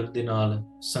ਪਿਆਰ ਦੇ ਨਾਲ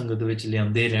ਸੰਗਤ ਵਿੱਚ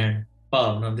ਲਿਆਉਂਦੇ ਰਹਿਣ,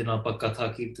 ਭਾਵਨਾ ਦੇ ਨਾਲ ਆਪਾਂ ਕਥਾ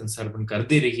ਕੀਰਤਨ ਸਰਵਣ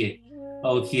ਕਰਦੇ ਰਹੀਏ।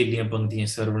 ਆਓ ਖੇਲੀਆਂ ਪੰਕਤੀਆਂ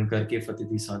ਸਰਵਣ ਕਰਕੇ ਫਤਿਹ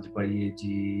ਦੀ ਸਾਂਝ ਪਾਈਏ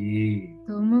ਜੀ।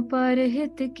 ਤੁਮ ਪਰ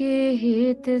ਹਿਤ ਕੇ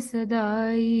ਹੇਤ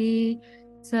ਸਦਾਈ,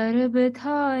 ਸਰਬ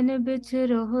ਥਾਨ ਵਿੱਚ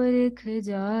ਰੋਹ ਰਖ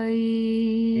ਜਾਈ।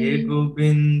 हे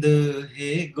गोविंद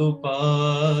हे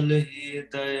गोपाल हे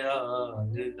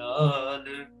दयाल लाल,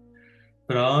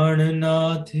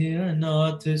 प्राणनाथ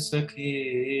अनाथ सखे,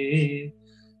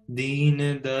 दीन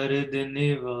दर्द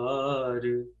निवार।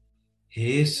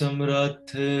 हे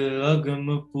समर्थ अगम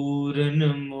पूरन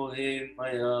मोहे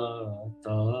मया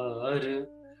तार,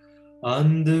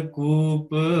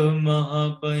 अंधकूप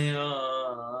महाभयान,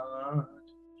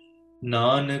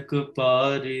 नानक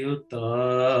पार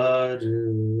उतार।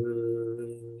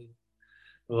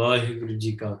 वाहिगुरु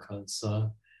जी का खालसा,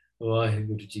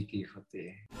 वाहिगुरु जी की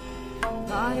फतेह।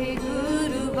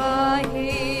 वाहिगुरु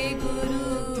वाहिगुरु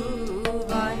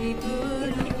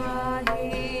वाहिगुरु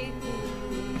वाहिगुरु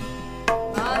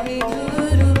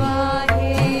वाहिगुरु।